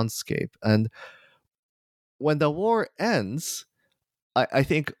wartime soundscape. And when the war ends, I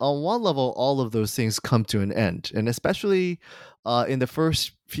think on one level, all of those things come to an end. And especially in the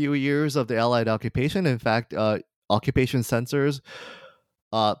first few years of the Allied occupation, in fact, occupation censors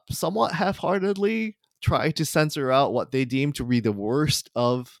somewhat half-heartedly tried to censor out what they deemed to be the worst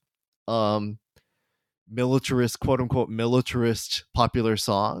of militarist, quote-unquote, militarist popular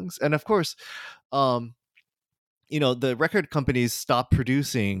songs. And of course, the record companies stopped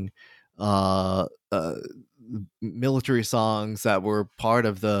producing military songs that were part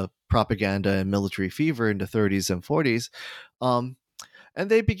of the propaganda and military fever in the 30s and 40s. And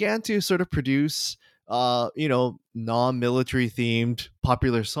they began to sort of produce, non-military themed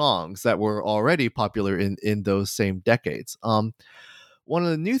popular songs that were already popular in those same decades. One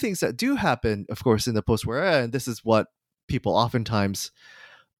of the new things that do happen, of course, in the post-war era, and this is what people oftentimes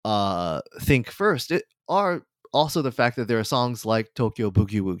think first, are also the fact that there are songs like Tokyo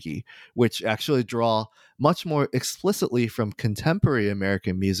Boogie Woogie, which actually draw much more explicitly from contemporary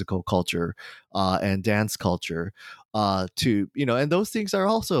American musical culture and dance culture and those things are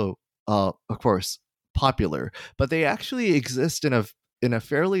also, of course, popular, but they actually exist in a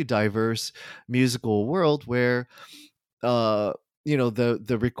fairly diverse musical world where,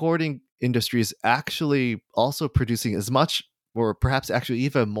 the recording industry is actually also producing as much, or perhaps actually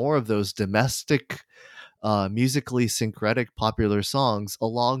even more, of those domestic musically syncretic popular songs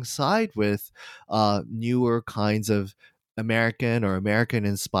alongside with newer kinds of American or American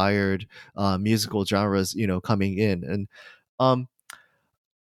inspired musical genres, coming in. And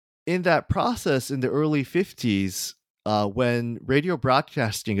in that process, in the early 50s, when radio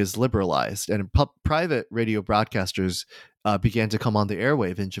broadcasting is liberalized and private radio broadcasters began to come on the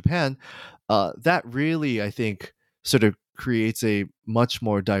airwave in Japan, that really, I think, sort of creates a much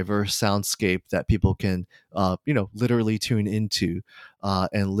more diverse soundscape that people can, literally tune into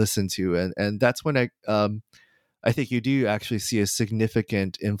and listen to. And that's when I think you do actually see a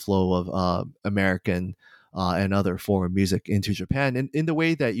significant inflow of American and other foreign music into Japan in the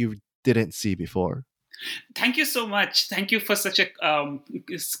way that you didn't see before. Thank you so much. Thank you for such a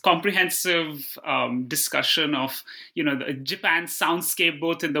comprehensive discussion of, the Japan soundscape,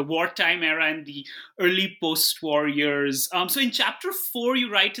 both in the wartime era and the early post-war years. So in chapter 4,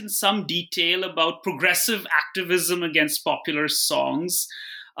 you write in some detail about progressive activism against popular songs.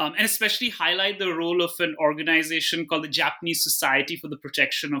 And especially highlight the role of an organization called the Japanese Society for the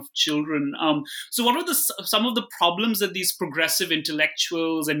Protection of Children. So what are some of the problems that these progressive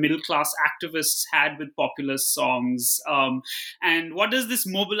intellectuals and middle-class activists had with popular songs? And what does this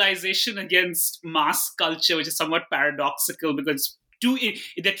mobilization against mass culture, which is somewhat paradoxical because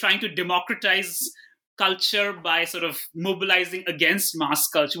they're trying to democratize culture by sort of mobilizing against mass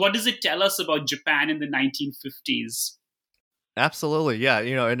culture. What does it tell us about Japan in the 1950s? Absolutely. Yeah.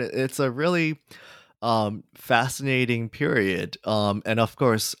 And it's a really fascinating period. And of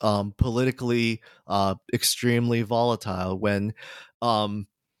course, politically extremely volatile when,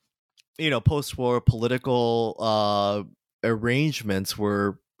 post-war political arrangements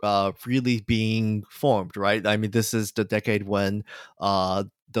were really being formed, right? I mean, this is the decade when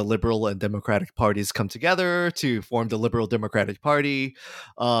the Liberal and Democratic parties come together to form the Liberal Democratic Party.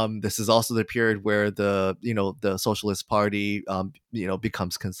 This is also the period where the Socialist Party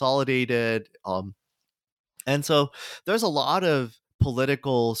becomes consolidated. And so there's a lot of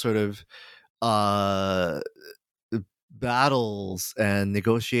political sort of battles and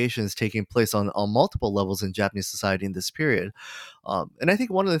negotiations taking place on multiple levels in Japanese society in this period. And I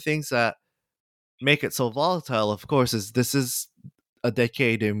think one of the things that make it so volatile, of course, is this is a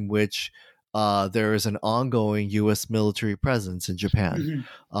decade in which there is an ongoing U.S. military presence in Japan,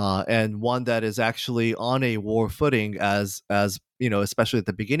 and one that is actually on a war footing, as especially at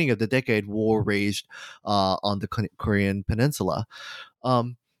the beginning of the decade, war raged on the Korean Peninsula,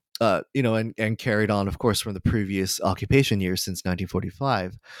 and carried on, of course, from the previous occupation years since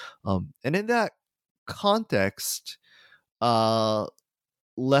 1945, and in that context, leftist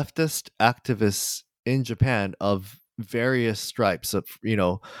activists in Japan of various stripes of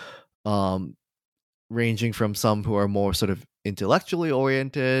ranging from some who are more sort of intellectually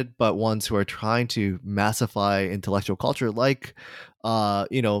oriented, but ones who are trying to massify intellectual culture, like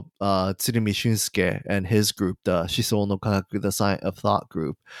Tsurumi Shunsuke and his group, the Shisou no Kagaku, the Science of Thought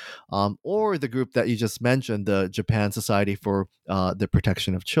group, or the group that you just mentioned, the Japan Society for the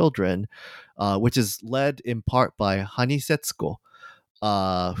Protection of Children, which is led in part by Hani Setsuko,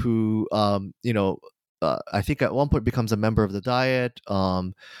 who I think at one point becomes a member of the Diet,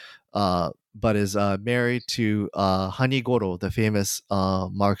 but is married to Hani Goro, the famous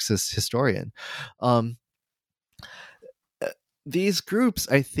Marxist historian. These groups,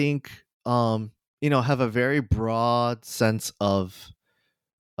 I think, have a very broad sense of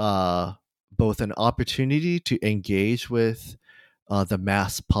both an opportunity to engage with the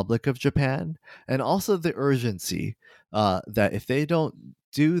mass public of Japan, and also the urgency that if they don't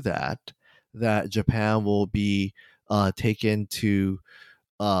do that, that Japan will be taken to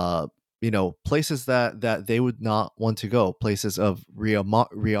places that they would not want to go, places of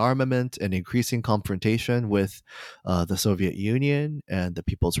rearmament and increasing confrontation with the Soviet Union and the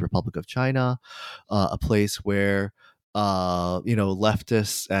People's Republic of China, a place where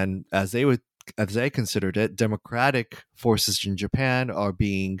leftists and, as they considered it, democratic forces in Japan are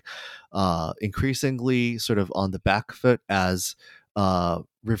being increasingly sort of on the back foot as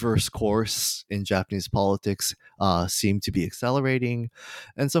reverse course in Japanese politics seem to be accelerating.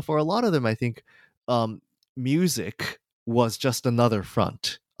 And so for a lot of them, I think music was just another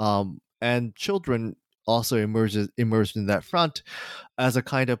front. And children also emerged in that front as a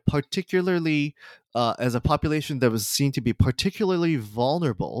kind of particularly, as a population that was seen to be particularly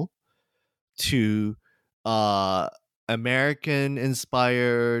vulnerable to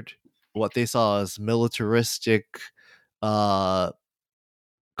American-inspired, what they saw as militaristic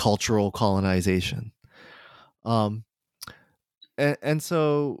cultural colonization. And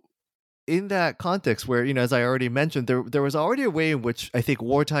so in that context where, as I already mentioned, there was already a way in which I think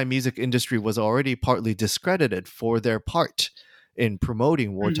wartime music industry was already partly discredited for their part in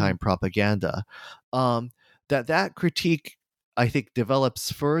promoting wartime propaganda, that critique, I think,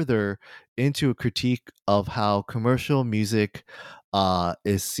 develops further into a critique of how commercial music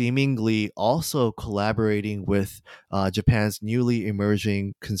is seemingly also collaborating with Japan's newly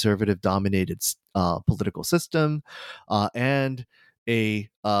emerging conservative-dominated political system, and a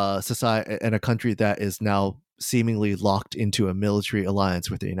society and a country that is now seemingly locked into a military alliance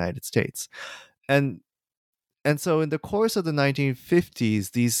with the United States. And so in the course of the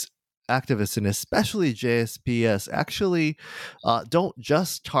 1950s, these activists, and especially JSPS, actually don't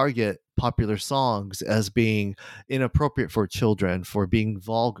just target popular songs as being inappropriate for children, for being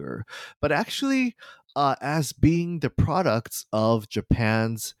vulgar, but actually as being the products of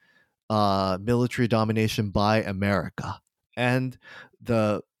Japan's military domination by America and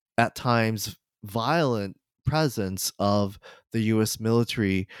the, at times, violent presence of the U.S.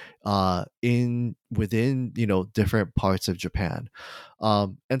 military within different parts of Japan,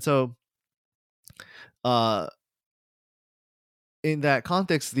 and so in that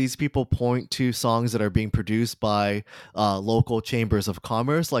context, these people point to songs that are being produced by local chambers of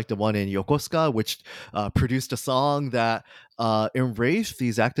commerce, like the one in Yokosuka, which produced a song that enraged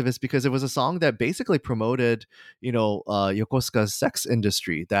these activists because it was a song that basically promoted, Yokosuka's sex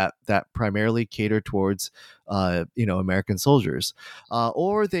industry that primarily catered towards, American soldiers.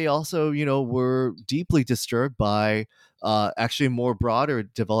 Or they also, were deeply disturbed by actually more broader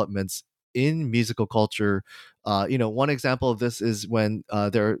developments in musical culture. One example of this is when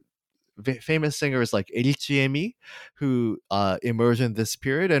there are famous singers like Eri Chiemi, who emerged in this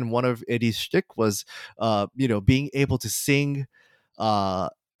period, and one of Eri's shtick was, being able to sing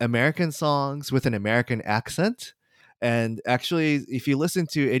American songs with an American accent. And actually, if you listen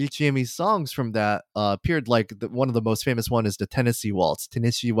to Eri Chiemi's songs from that period, like one of the most famous one is the Tennessee Waltz,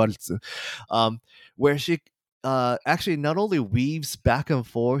 where she actually not only weaves back and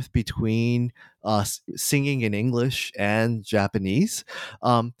forth between singing in English and Japanese,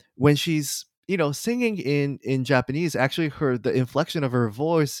 when she's singing in Japanese, actually the inflection of her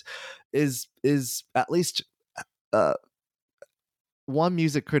voice is at least one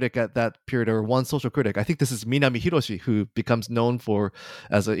music critic at that period, or one social critic, I think this is Minami Hiroshi, who becomes known for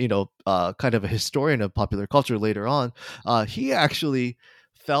as a kind of a historian of popular culture later on. He actually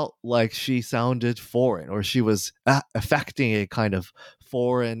felt like she sounded foreign, or she was affecting a kind of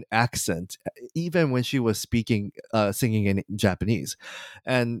foreign accent, even when she was singing in Japanese.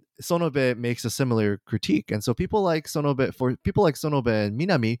 And Sonobe makes a similar critique. And so people like Sonobe and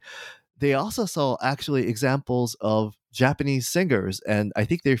Minami, they also saw actually examples of Japanese singers, and I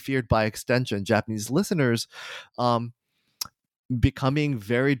think they feared by extension Japanese listeners, becoming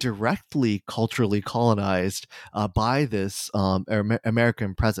very directly culturally colonized by this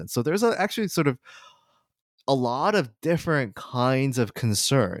American presence. So there's actually sort of a lot of different kinds of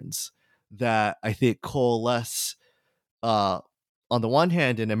concerns that I think coalesce on the one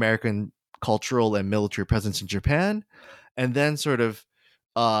hand in American cultural and military presence in Japan, and then sort of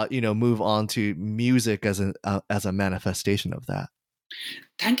move on to music as a manifestation of that.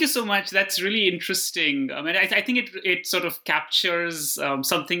 Thank you so much. That's really interesting. I mean, I think it sort of captures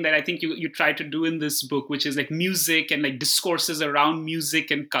something that I think you try to do in this book, which is like music and like discourses around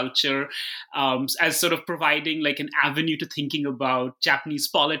music and culture, as sort of providing like an avenue to thinking about Japanese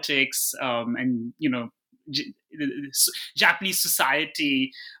politics and Japanese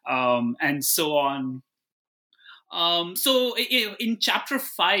society and so on. So in chapter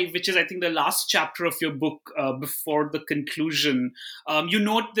 5, which is I think the last chapter of your book before the conclusion, you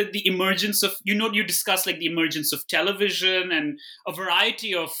note that you discuss like the emergence of television and a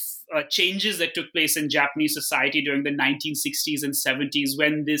variety of changes that took place in Japanese society during the 1960s and 70s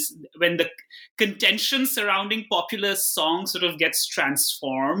when the contention surrounding popular songs sort of gets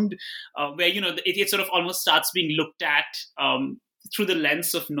transformed, where it sort of almost starts being looked at through the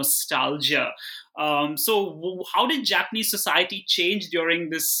lens of nostalgia. So how did Japanese society change during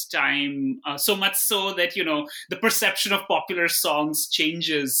this time? So much so that, the perception of popular songs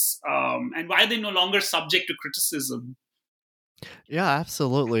changes, and why are they no longer subject to criticism? Yeah,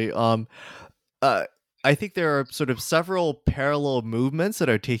 absolutely. I think there are sort of several parallel movements that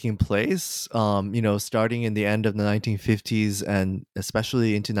are taking place, starting in the end of the 1950s and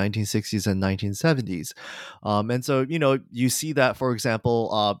especially into 1960s and 1970s. And so, you see that, for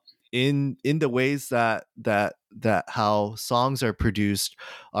example, in the ways that how songs are produced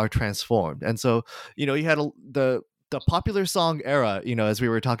are transformed. And so, you had the popular song era, as we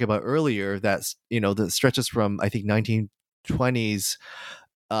were talking about earlier, that stretches from, I think, 1920s,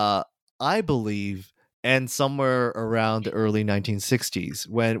 I believe, and somewhere around the early 1960s,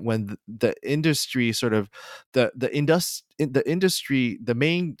 when the industry sort of the industry, the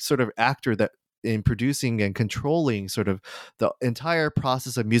main sort of actor that in producing and controlling sort of the entire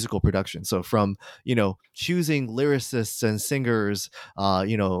process of musical production. So from choosing lyricists and singers,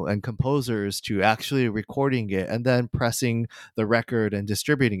 and composers, to actually recording it and then pressing the record and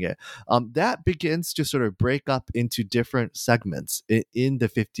distributing it, that begins to sort of break up into different segments in the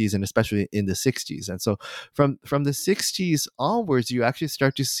 50s and especially in the 60s. And so from the 60s onwards, you actually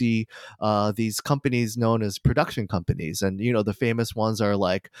start to see these companies known as production companies, and the famous ones are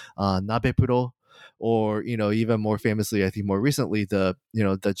like Nabepuro, or even more famously, I think more recently, the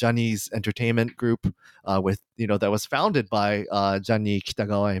Johnny's Entertainment Group, with that was founded by Johnny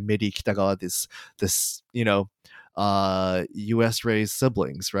Kitagawa and Meri Kitagawa, this U.S. raised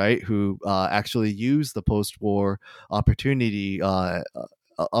siblings, right, who actually used the post-war opportunity of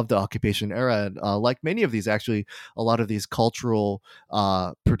the occupation era, and like many of these, actually, a lot of these cultural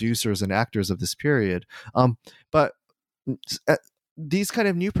producers and actors of this period, but these kind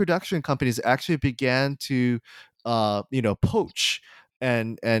of new production companies actually began to poach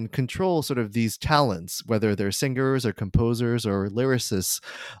and control sort of these talents, whether they're singers or composers or lyricists,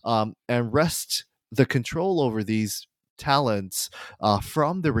 and wrest the control over these talents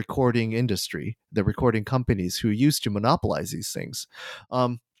from the recording industry, the recording companies who used to monopolize these things.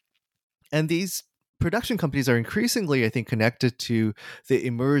 And these production companies are increasingly, I think, connected to the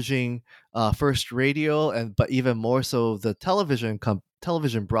emerging first radio, but even more so the television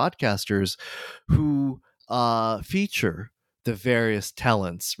broadcasters who feature the various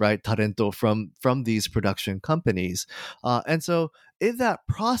talents, right, talento, from these production companies. And so in that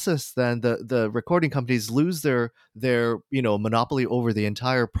process, then the recording companies lose their monopoly over the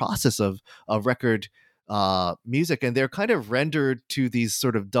entire process of record music, and they're kind of rendered to these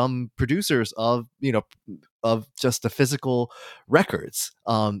sort of dumb producers of just the physical records,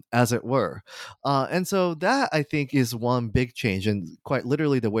 as it were. And so that, I think, is one big change, and quite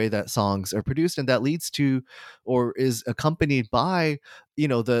literally the way that songs are produced, and that leads to, or is accompanied by,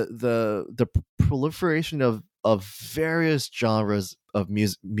 the proliferation of various genres of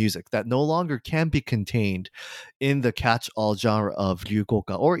music that no longer can be contained in the catch-all genre of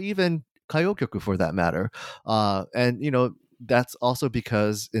ryukoka, or even kayokyoku for that matter. And that's also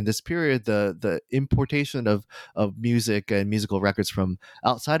because in this period, the importation of music and musical records from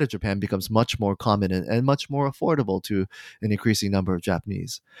outside of Japan becomes much more common and much more affordable to an increasing number of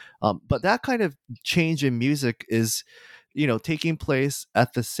Japanese. But that kind of change in music is taking place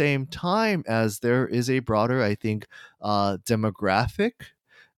at the same time as there is a broader, I think, demographic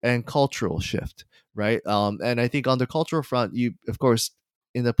and cultural shift, right? And I think on the cultural front, you, of course,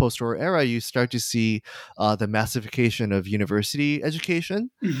 in the post-war era, you start to see the massification of university education,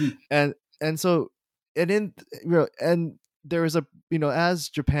 Mhm. and so and in and there is a as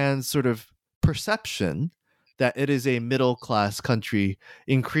Japan's sort of perception that it is a middle class country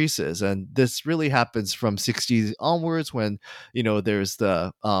increases, and this really happens from 60s onwards when there's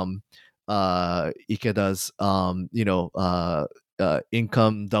the Ikeda's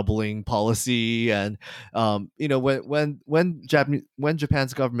income doubling policy, and when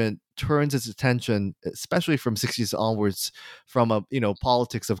Japan's government turns its attention, especially from 60s onwards, from a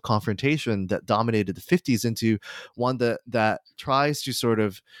politics of confrontation that dominated the 50s into one that tries to sort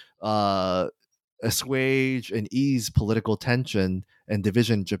of assuage and ease political tension and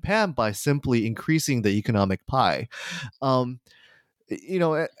division in Japan by simply increasing the economic pie. Um, you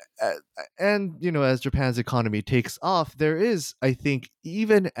know, a- and as Japan's economy takes off, there is, I think,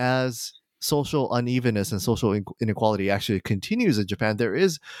 even as social unevenness and social inequality actually continues in Japan, there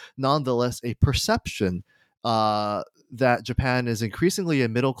is nonetheless a perception that Japan is increasingly a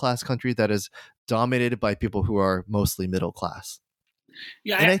middle class country that is dominated by people who are mostly middle class.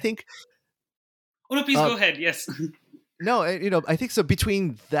 Yeah. And I think Oh no, please go ahead. Yes. no, I think so.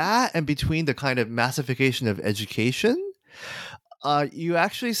 Between that and between the kind of massification of education, you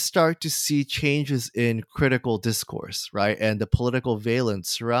actually start to see changes in critical discourse, right? And the political valence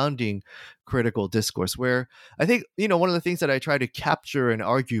surrounding critical discourse, where I think, one of the things that I try to capture and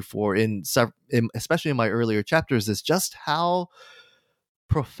argue for especially in my earlier chapters, is just how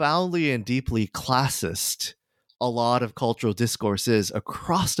profoundly and deeply classist a lot of cultural discourse is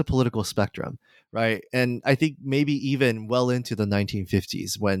across the political spectrum, right? And I think maybe even well into the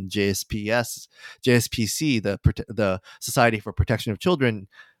 1950s, when JSPC, the Society for Protection of Children,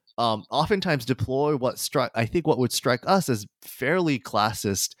 oftentimes deploy what would strike us as fairly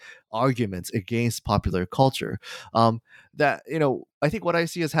classist arguments against popular culture. That I think what I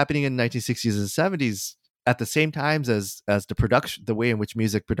see is happening in the 1960s and 70s, at the same times as the way in which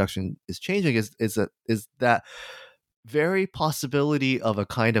music production is changing, is that very possibility of a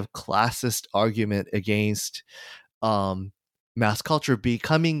kind of classist argument against mass culture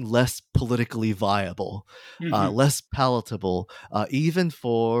becoming less politically viable, Mhm. less palatable, even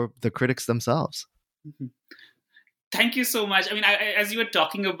for the critics themselves. Mhm. Thank you so much. I mean, as you were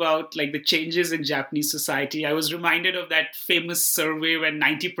talking about like the changes in Japanese society, I was reminded of that famous survey when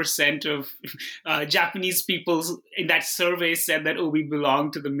 90% of Japanese people in that survey said that, oh, we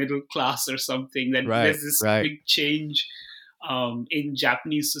belong to the middle class or something. That Right, there's this right. big change in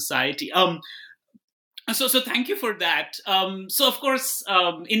Japanese society. So thank you for that. So of course,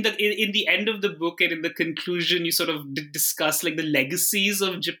 in the end of the book and in the conclusion, you sort of discuss like the legacies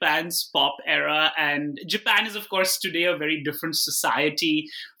of Japan's pop era, and Japan is of course today a very different society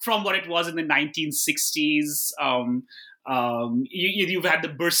from what it was in the 1960s. You've had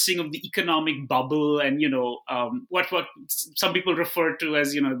the bursting of the economic bubble, and what some people refer to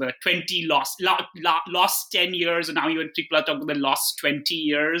as the 20 lost 10 years, and now even people are talking about the lost 20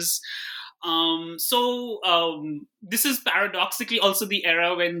 years. This is paradoxically also the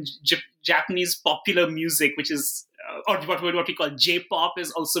era when Japanese popular music, which is or what we call J-pop, has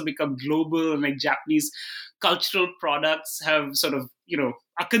also become global, and like Japanese cultural products have sort of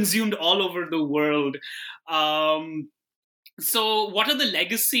are consumed all over the world. So what are the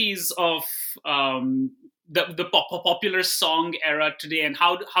legacies of the popular song era today, and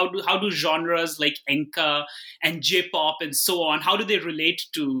how do genres like enka and J-pop and so on, how do they relate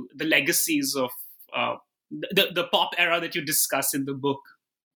to the legacies of the pop era that you discuss in the book?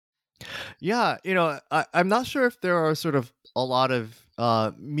 Yeah, I'm not sure if there are sort of a lot of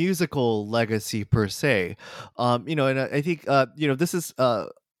musical legacy per se. And I think this is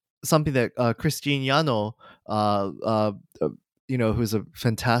something that Christine Yano, who's a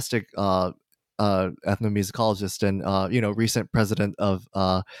fantastic ethnomusicologist and recent president of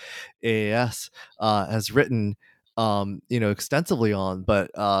AAS, has written extensively on.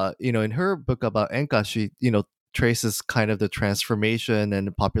 But in her book about enka, she traces kind of the transformation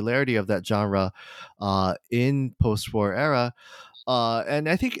and popularity of that genre in post-war era. And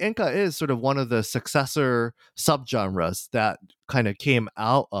I think enka is sort of one of the successor subgenres that kind of came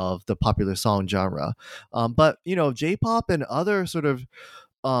out of the popular song genre. But J-pop and other sort of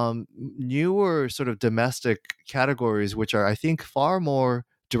newer sort of domestic categories, which are, I think, far more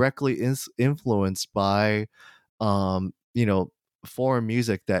directly influenced by foreign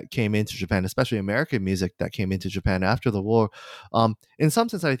music that came into Japan, especially American music that came into Japan after the war. In some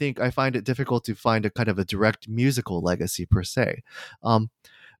sense, I think I find it difficult to find a kind of a direct musical legacy per se.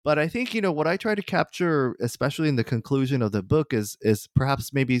 But I think what I try to capture, especially in the conclusion of the book, is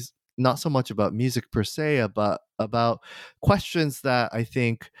perhaps maybe not so much about music per se, but about questions that I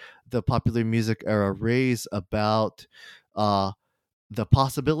think the popular music era raised about uh, the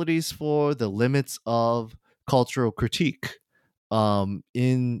possibilities for the limits of cultural critique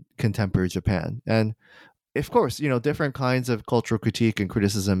in contemporary Japan. And of course, different kinds of cultural critique and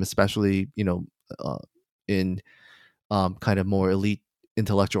criticism, especially, uh, in kind of more elite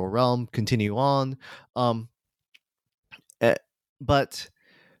intellectual realm, continue on. Um, eh, but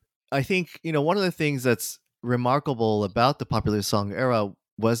I think, one of the things that's remarkable about the popular song era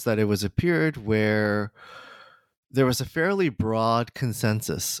was that it was a period where there was a fairly broad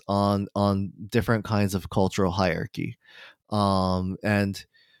consensus on different kinds of cultural hierarchy. And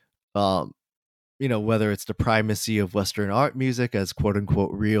whether it's the primacy of Western art music as quote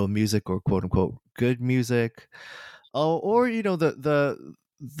unquote real music or quote unquote good music, or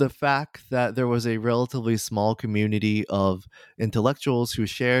the fact that there was a relatively small community of intellectuals who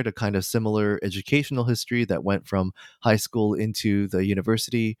shared a kind of similar educational history that went from high school into the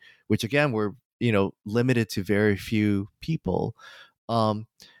university, which again were limited to very few people. Um,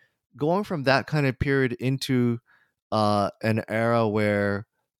 Going from that kind of period into an era where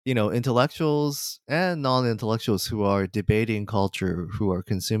intellectuals and non-intellectuals who are debating culture, who are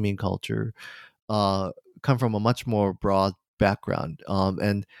consuming culture, uh, come from a much more broad background,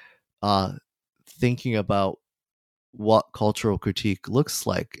 and uh, thinking about what cultural critique looks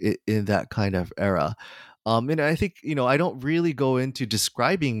like in that kind of era. And I think I don't really go into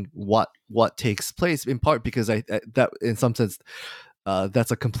describing what takes place, in part because I that in some sense that's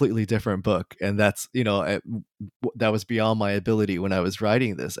a completely different book, and that's that was beyond my ability when I was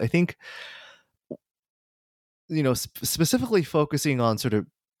writing this. I think specifically focusing on sort of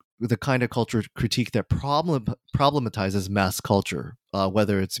the kind of culture critique that problematizes mass culture,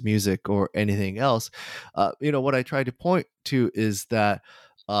 whether it's music or anything else. What I try to point to is that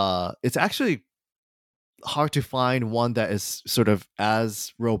it's actually hard to find one that is sort of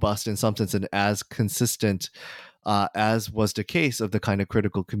as robust in some sense and as consistent as was the case of the kind of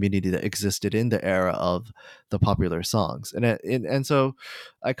critical community that existed in the era of the popular songs. And so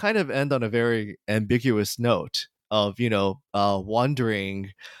I kind of end on a very ambiguous note of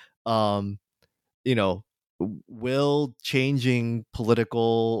wondering, um, will changing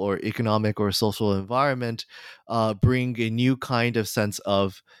political or economic or social environment bring a new kind of sense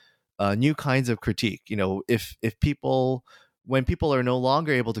of new kinds of critique? If people, when people are no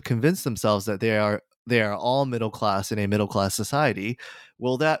longer able to convince themselves that they are all middle class in a middle class society,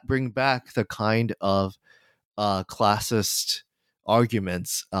 will that bring back the kind of classist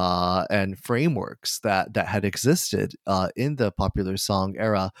arguments and frameworks that had existed in the popular song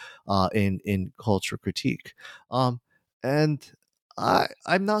era in culture critique? And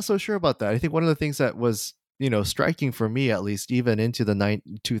I'm not so sure about that. I think one of the things that was striking for me, at least even into the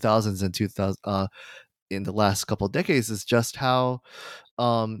 2000s and 2000 in the last couple of decades, is just how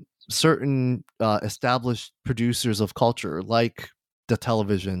certain established producers of culture, like the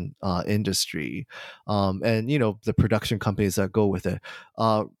television industry, and the production companies that go with it,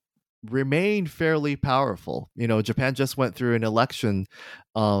 remain fairly powerful. Japan just went through an election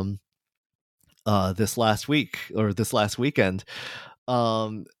this last week or this last weekend,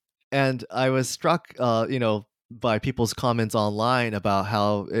 and I was struck, by people's comments online about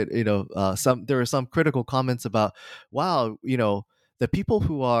how there were some critical comments about, wow, the people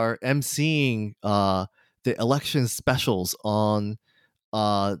who are emceeing the election specials on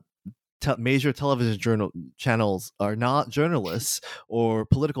major television channels are not journalists or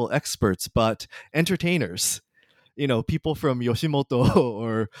political experts, but entertainers. People from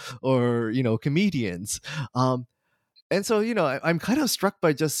Yoshimoto or comedians. And so I'm kind of struck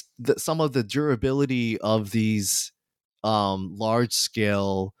by just some of the durability of these large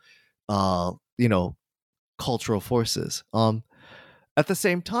scale cultural forces. At the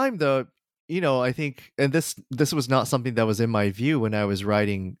same time, though, I think, and this was not something that was in my view when I was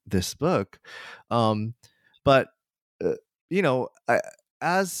writing this book, but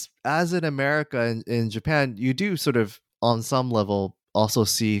as in America and in Japan, you do sort of on some level also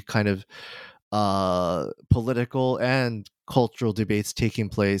see kind of political and cultural debates taking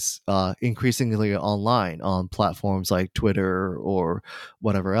place increasingly online on platforms like Twitter or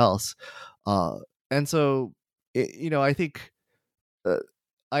whatever else. And so, I think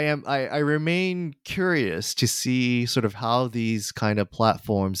I remain curious to see sort of how these kind of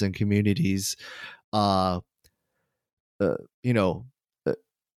platforms and communities, uh, you know, uh,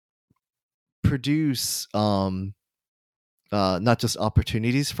 produce not just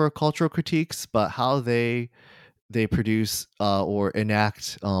opportunities for cultural critiques, but how they produce or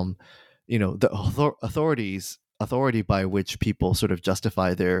enact, the authorities authority by which people sort of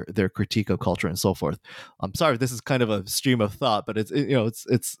justify their critique of culture and so forth. I'm sorry, this is kind of a stream of thought, but it's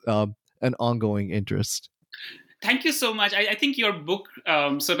an ongoing interest. Thank you so much. I think your book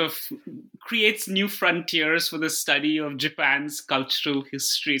sort of creates new frontiers for the study of Japan's cultural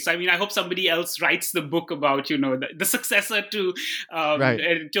history. So, I mean, I hope somebody else writes the book about, the successor to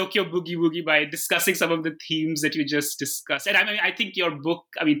Tokyo Boogie Woogie by discussing some of the themes that you just discussed. And I mean, I think your book,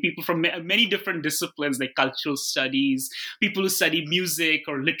 people from many different disciplines like cultural studies, people who study music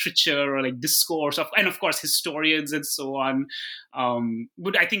or literature or like discourse, and of course, historians and so on,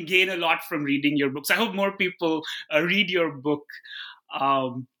 would, I think, gain a lot from reading your books. I hope more people read your book.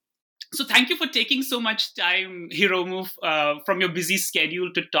 So thank you for taking so much time, Hiromu, from your busy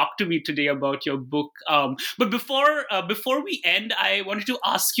schedule to talk to me today about your book. But before we end, I wanted to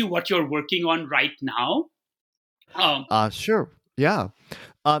ask you what you're working on right now. Sure. Yeah.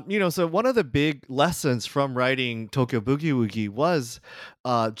 So one of the big lessons from writing Tokyo Boogie Woogie was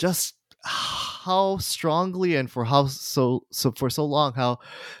just how strongly and for so long how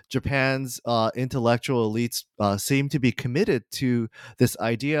Japan's intellectual elites seem to be committed to this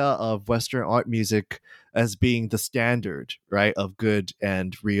idea of Western art music as being the standard, right, of good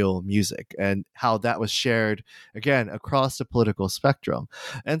and real music, and how that was shared again across the political spectrum.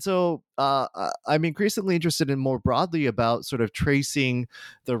 And so I'm increasingly interested in more broadly about sort of tracing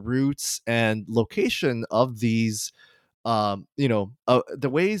the roots and location of these the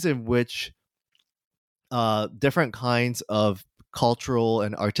ways in which different kinds of cultural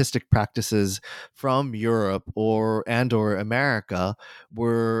and artistic practices from Europe or America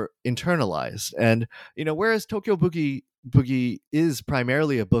were internalized. And whereas Tokyo Boogie is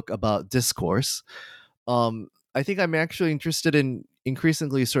primarily a book about discourse, I think I'm actually interested in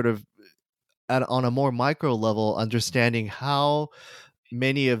increasingly sort of on a more micro level understanding how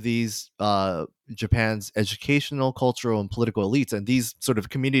many of these Japan's educational, cultural, and political elites, and these sort of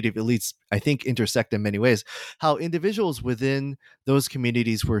community of elites, I think, intersect in many ways. How individuals within those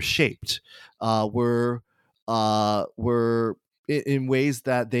communities were shaped, were in ways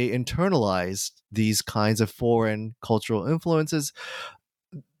that they internalized these kinds of foreign cultural influences.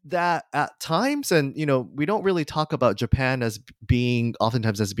 That at times, and we don't really talk about Japan as being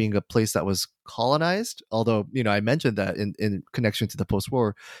a place that was colonized, although I mentioned that in connection to the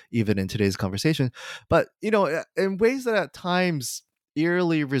post-war, even in today's conversation, but in ways that at times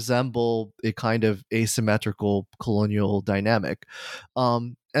eerily resemble a kind of asymmetrical colonial dynamic.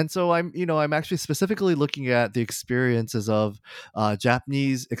 And so I'm actually specifically looking at the experiences of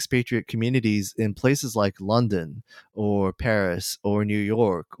Japanese expatriate communities in places like London or Paris or New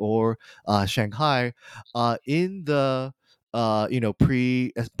York or Shanghai in the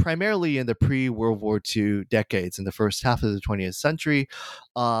primarily in the pre-World War II decades, in the first half of the 20th century,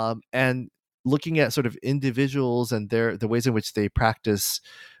 and looking at sort of individuals and the ways in which they practice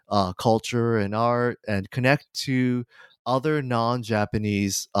culture and art and connect to other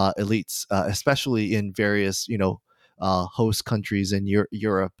non-Japanese elites, especially in various host countries in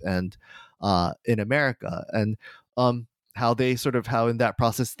Europe and in America, and how in that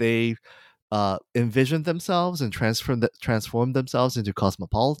process they envision themselves and transform themselves into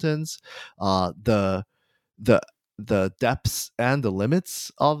cosmopolitans, the depths and the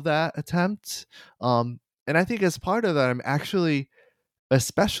limits of that attempt. And I think as part of that, I'm actually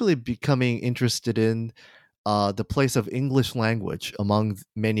especially becoming interested in the place of English language among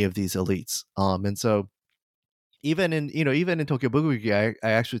many of these elites. And so even in Tokyo Boogie, I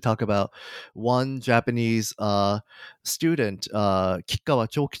actually talk about one Japanese student, Kikawa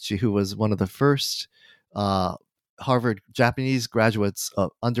Chokichi, who was one of the first Harvard Japanese graduates,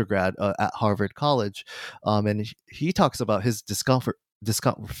 undergrad at Harvard College, and he talks about his discomfort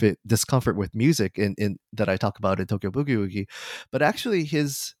with music in that I talk about in Tokyo Boogie Woogie, but actually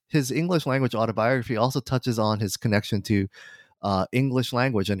his English language autobiography also touches on his connection to English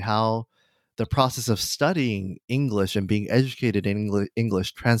language and how the process of studying English and being educated in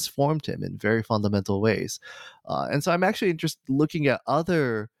English transformed him in very fundamental ways. And so I'm actually looking at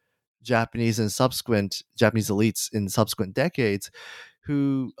other Japanese elites in subsequent decades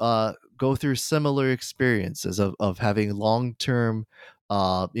who go through similar experiences of having long-term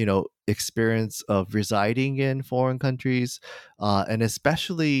experience of residing in foreign countries, and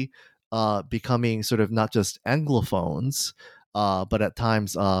especially becoming sort of not just Anglophones, but at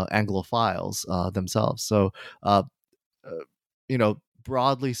times Anglophiles themselves. So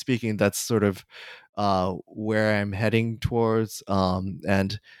broadly speaking, that's sort of where I'm heading towards,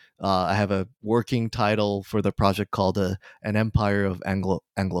 and I have a working title for the project called An Empire of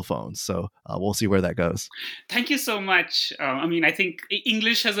Anglophones. So we'll see where that goes. Thank you so much. I think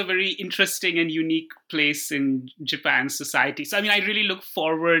English has a very interesting and unique place in Japan's society. So, I really look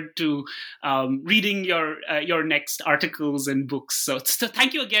forward to reading your next articles and books. So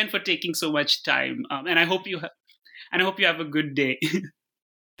thank you again for taking so much time. And I hope you have a good day.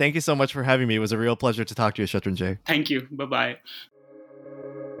 Thank you so much for having me. It was a real pleasure to talk to you, Shatranjay. Thank you. Bye-bye.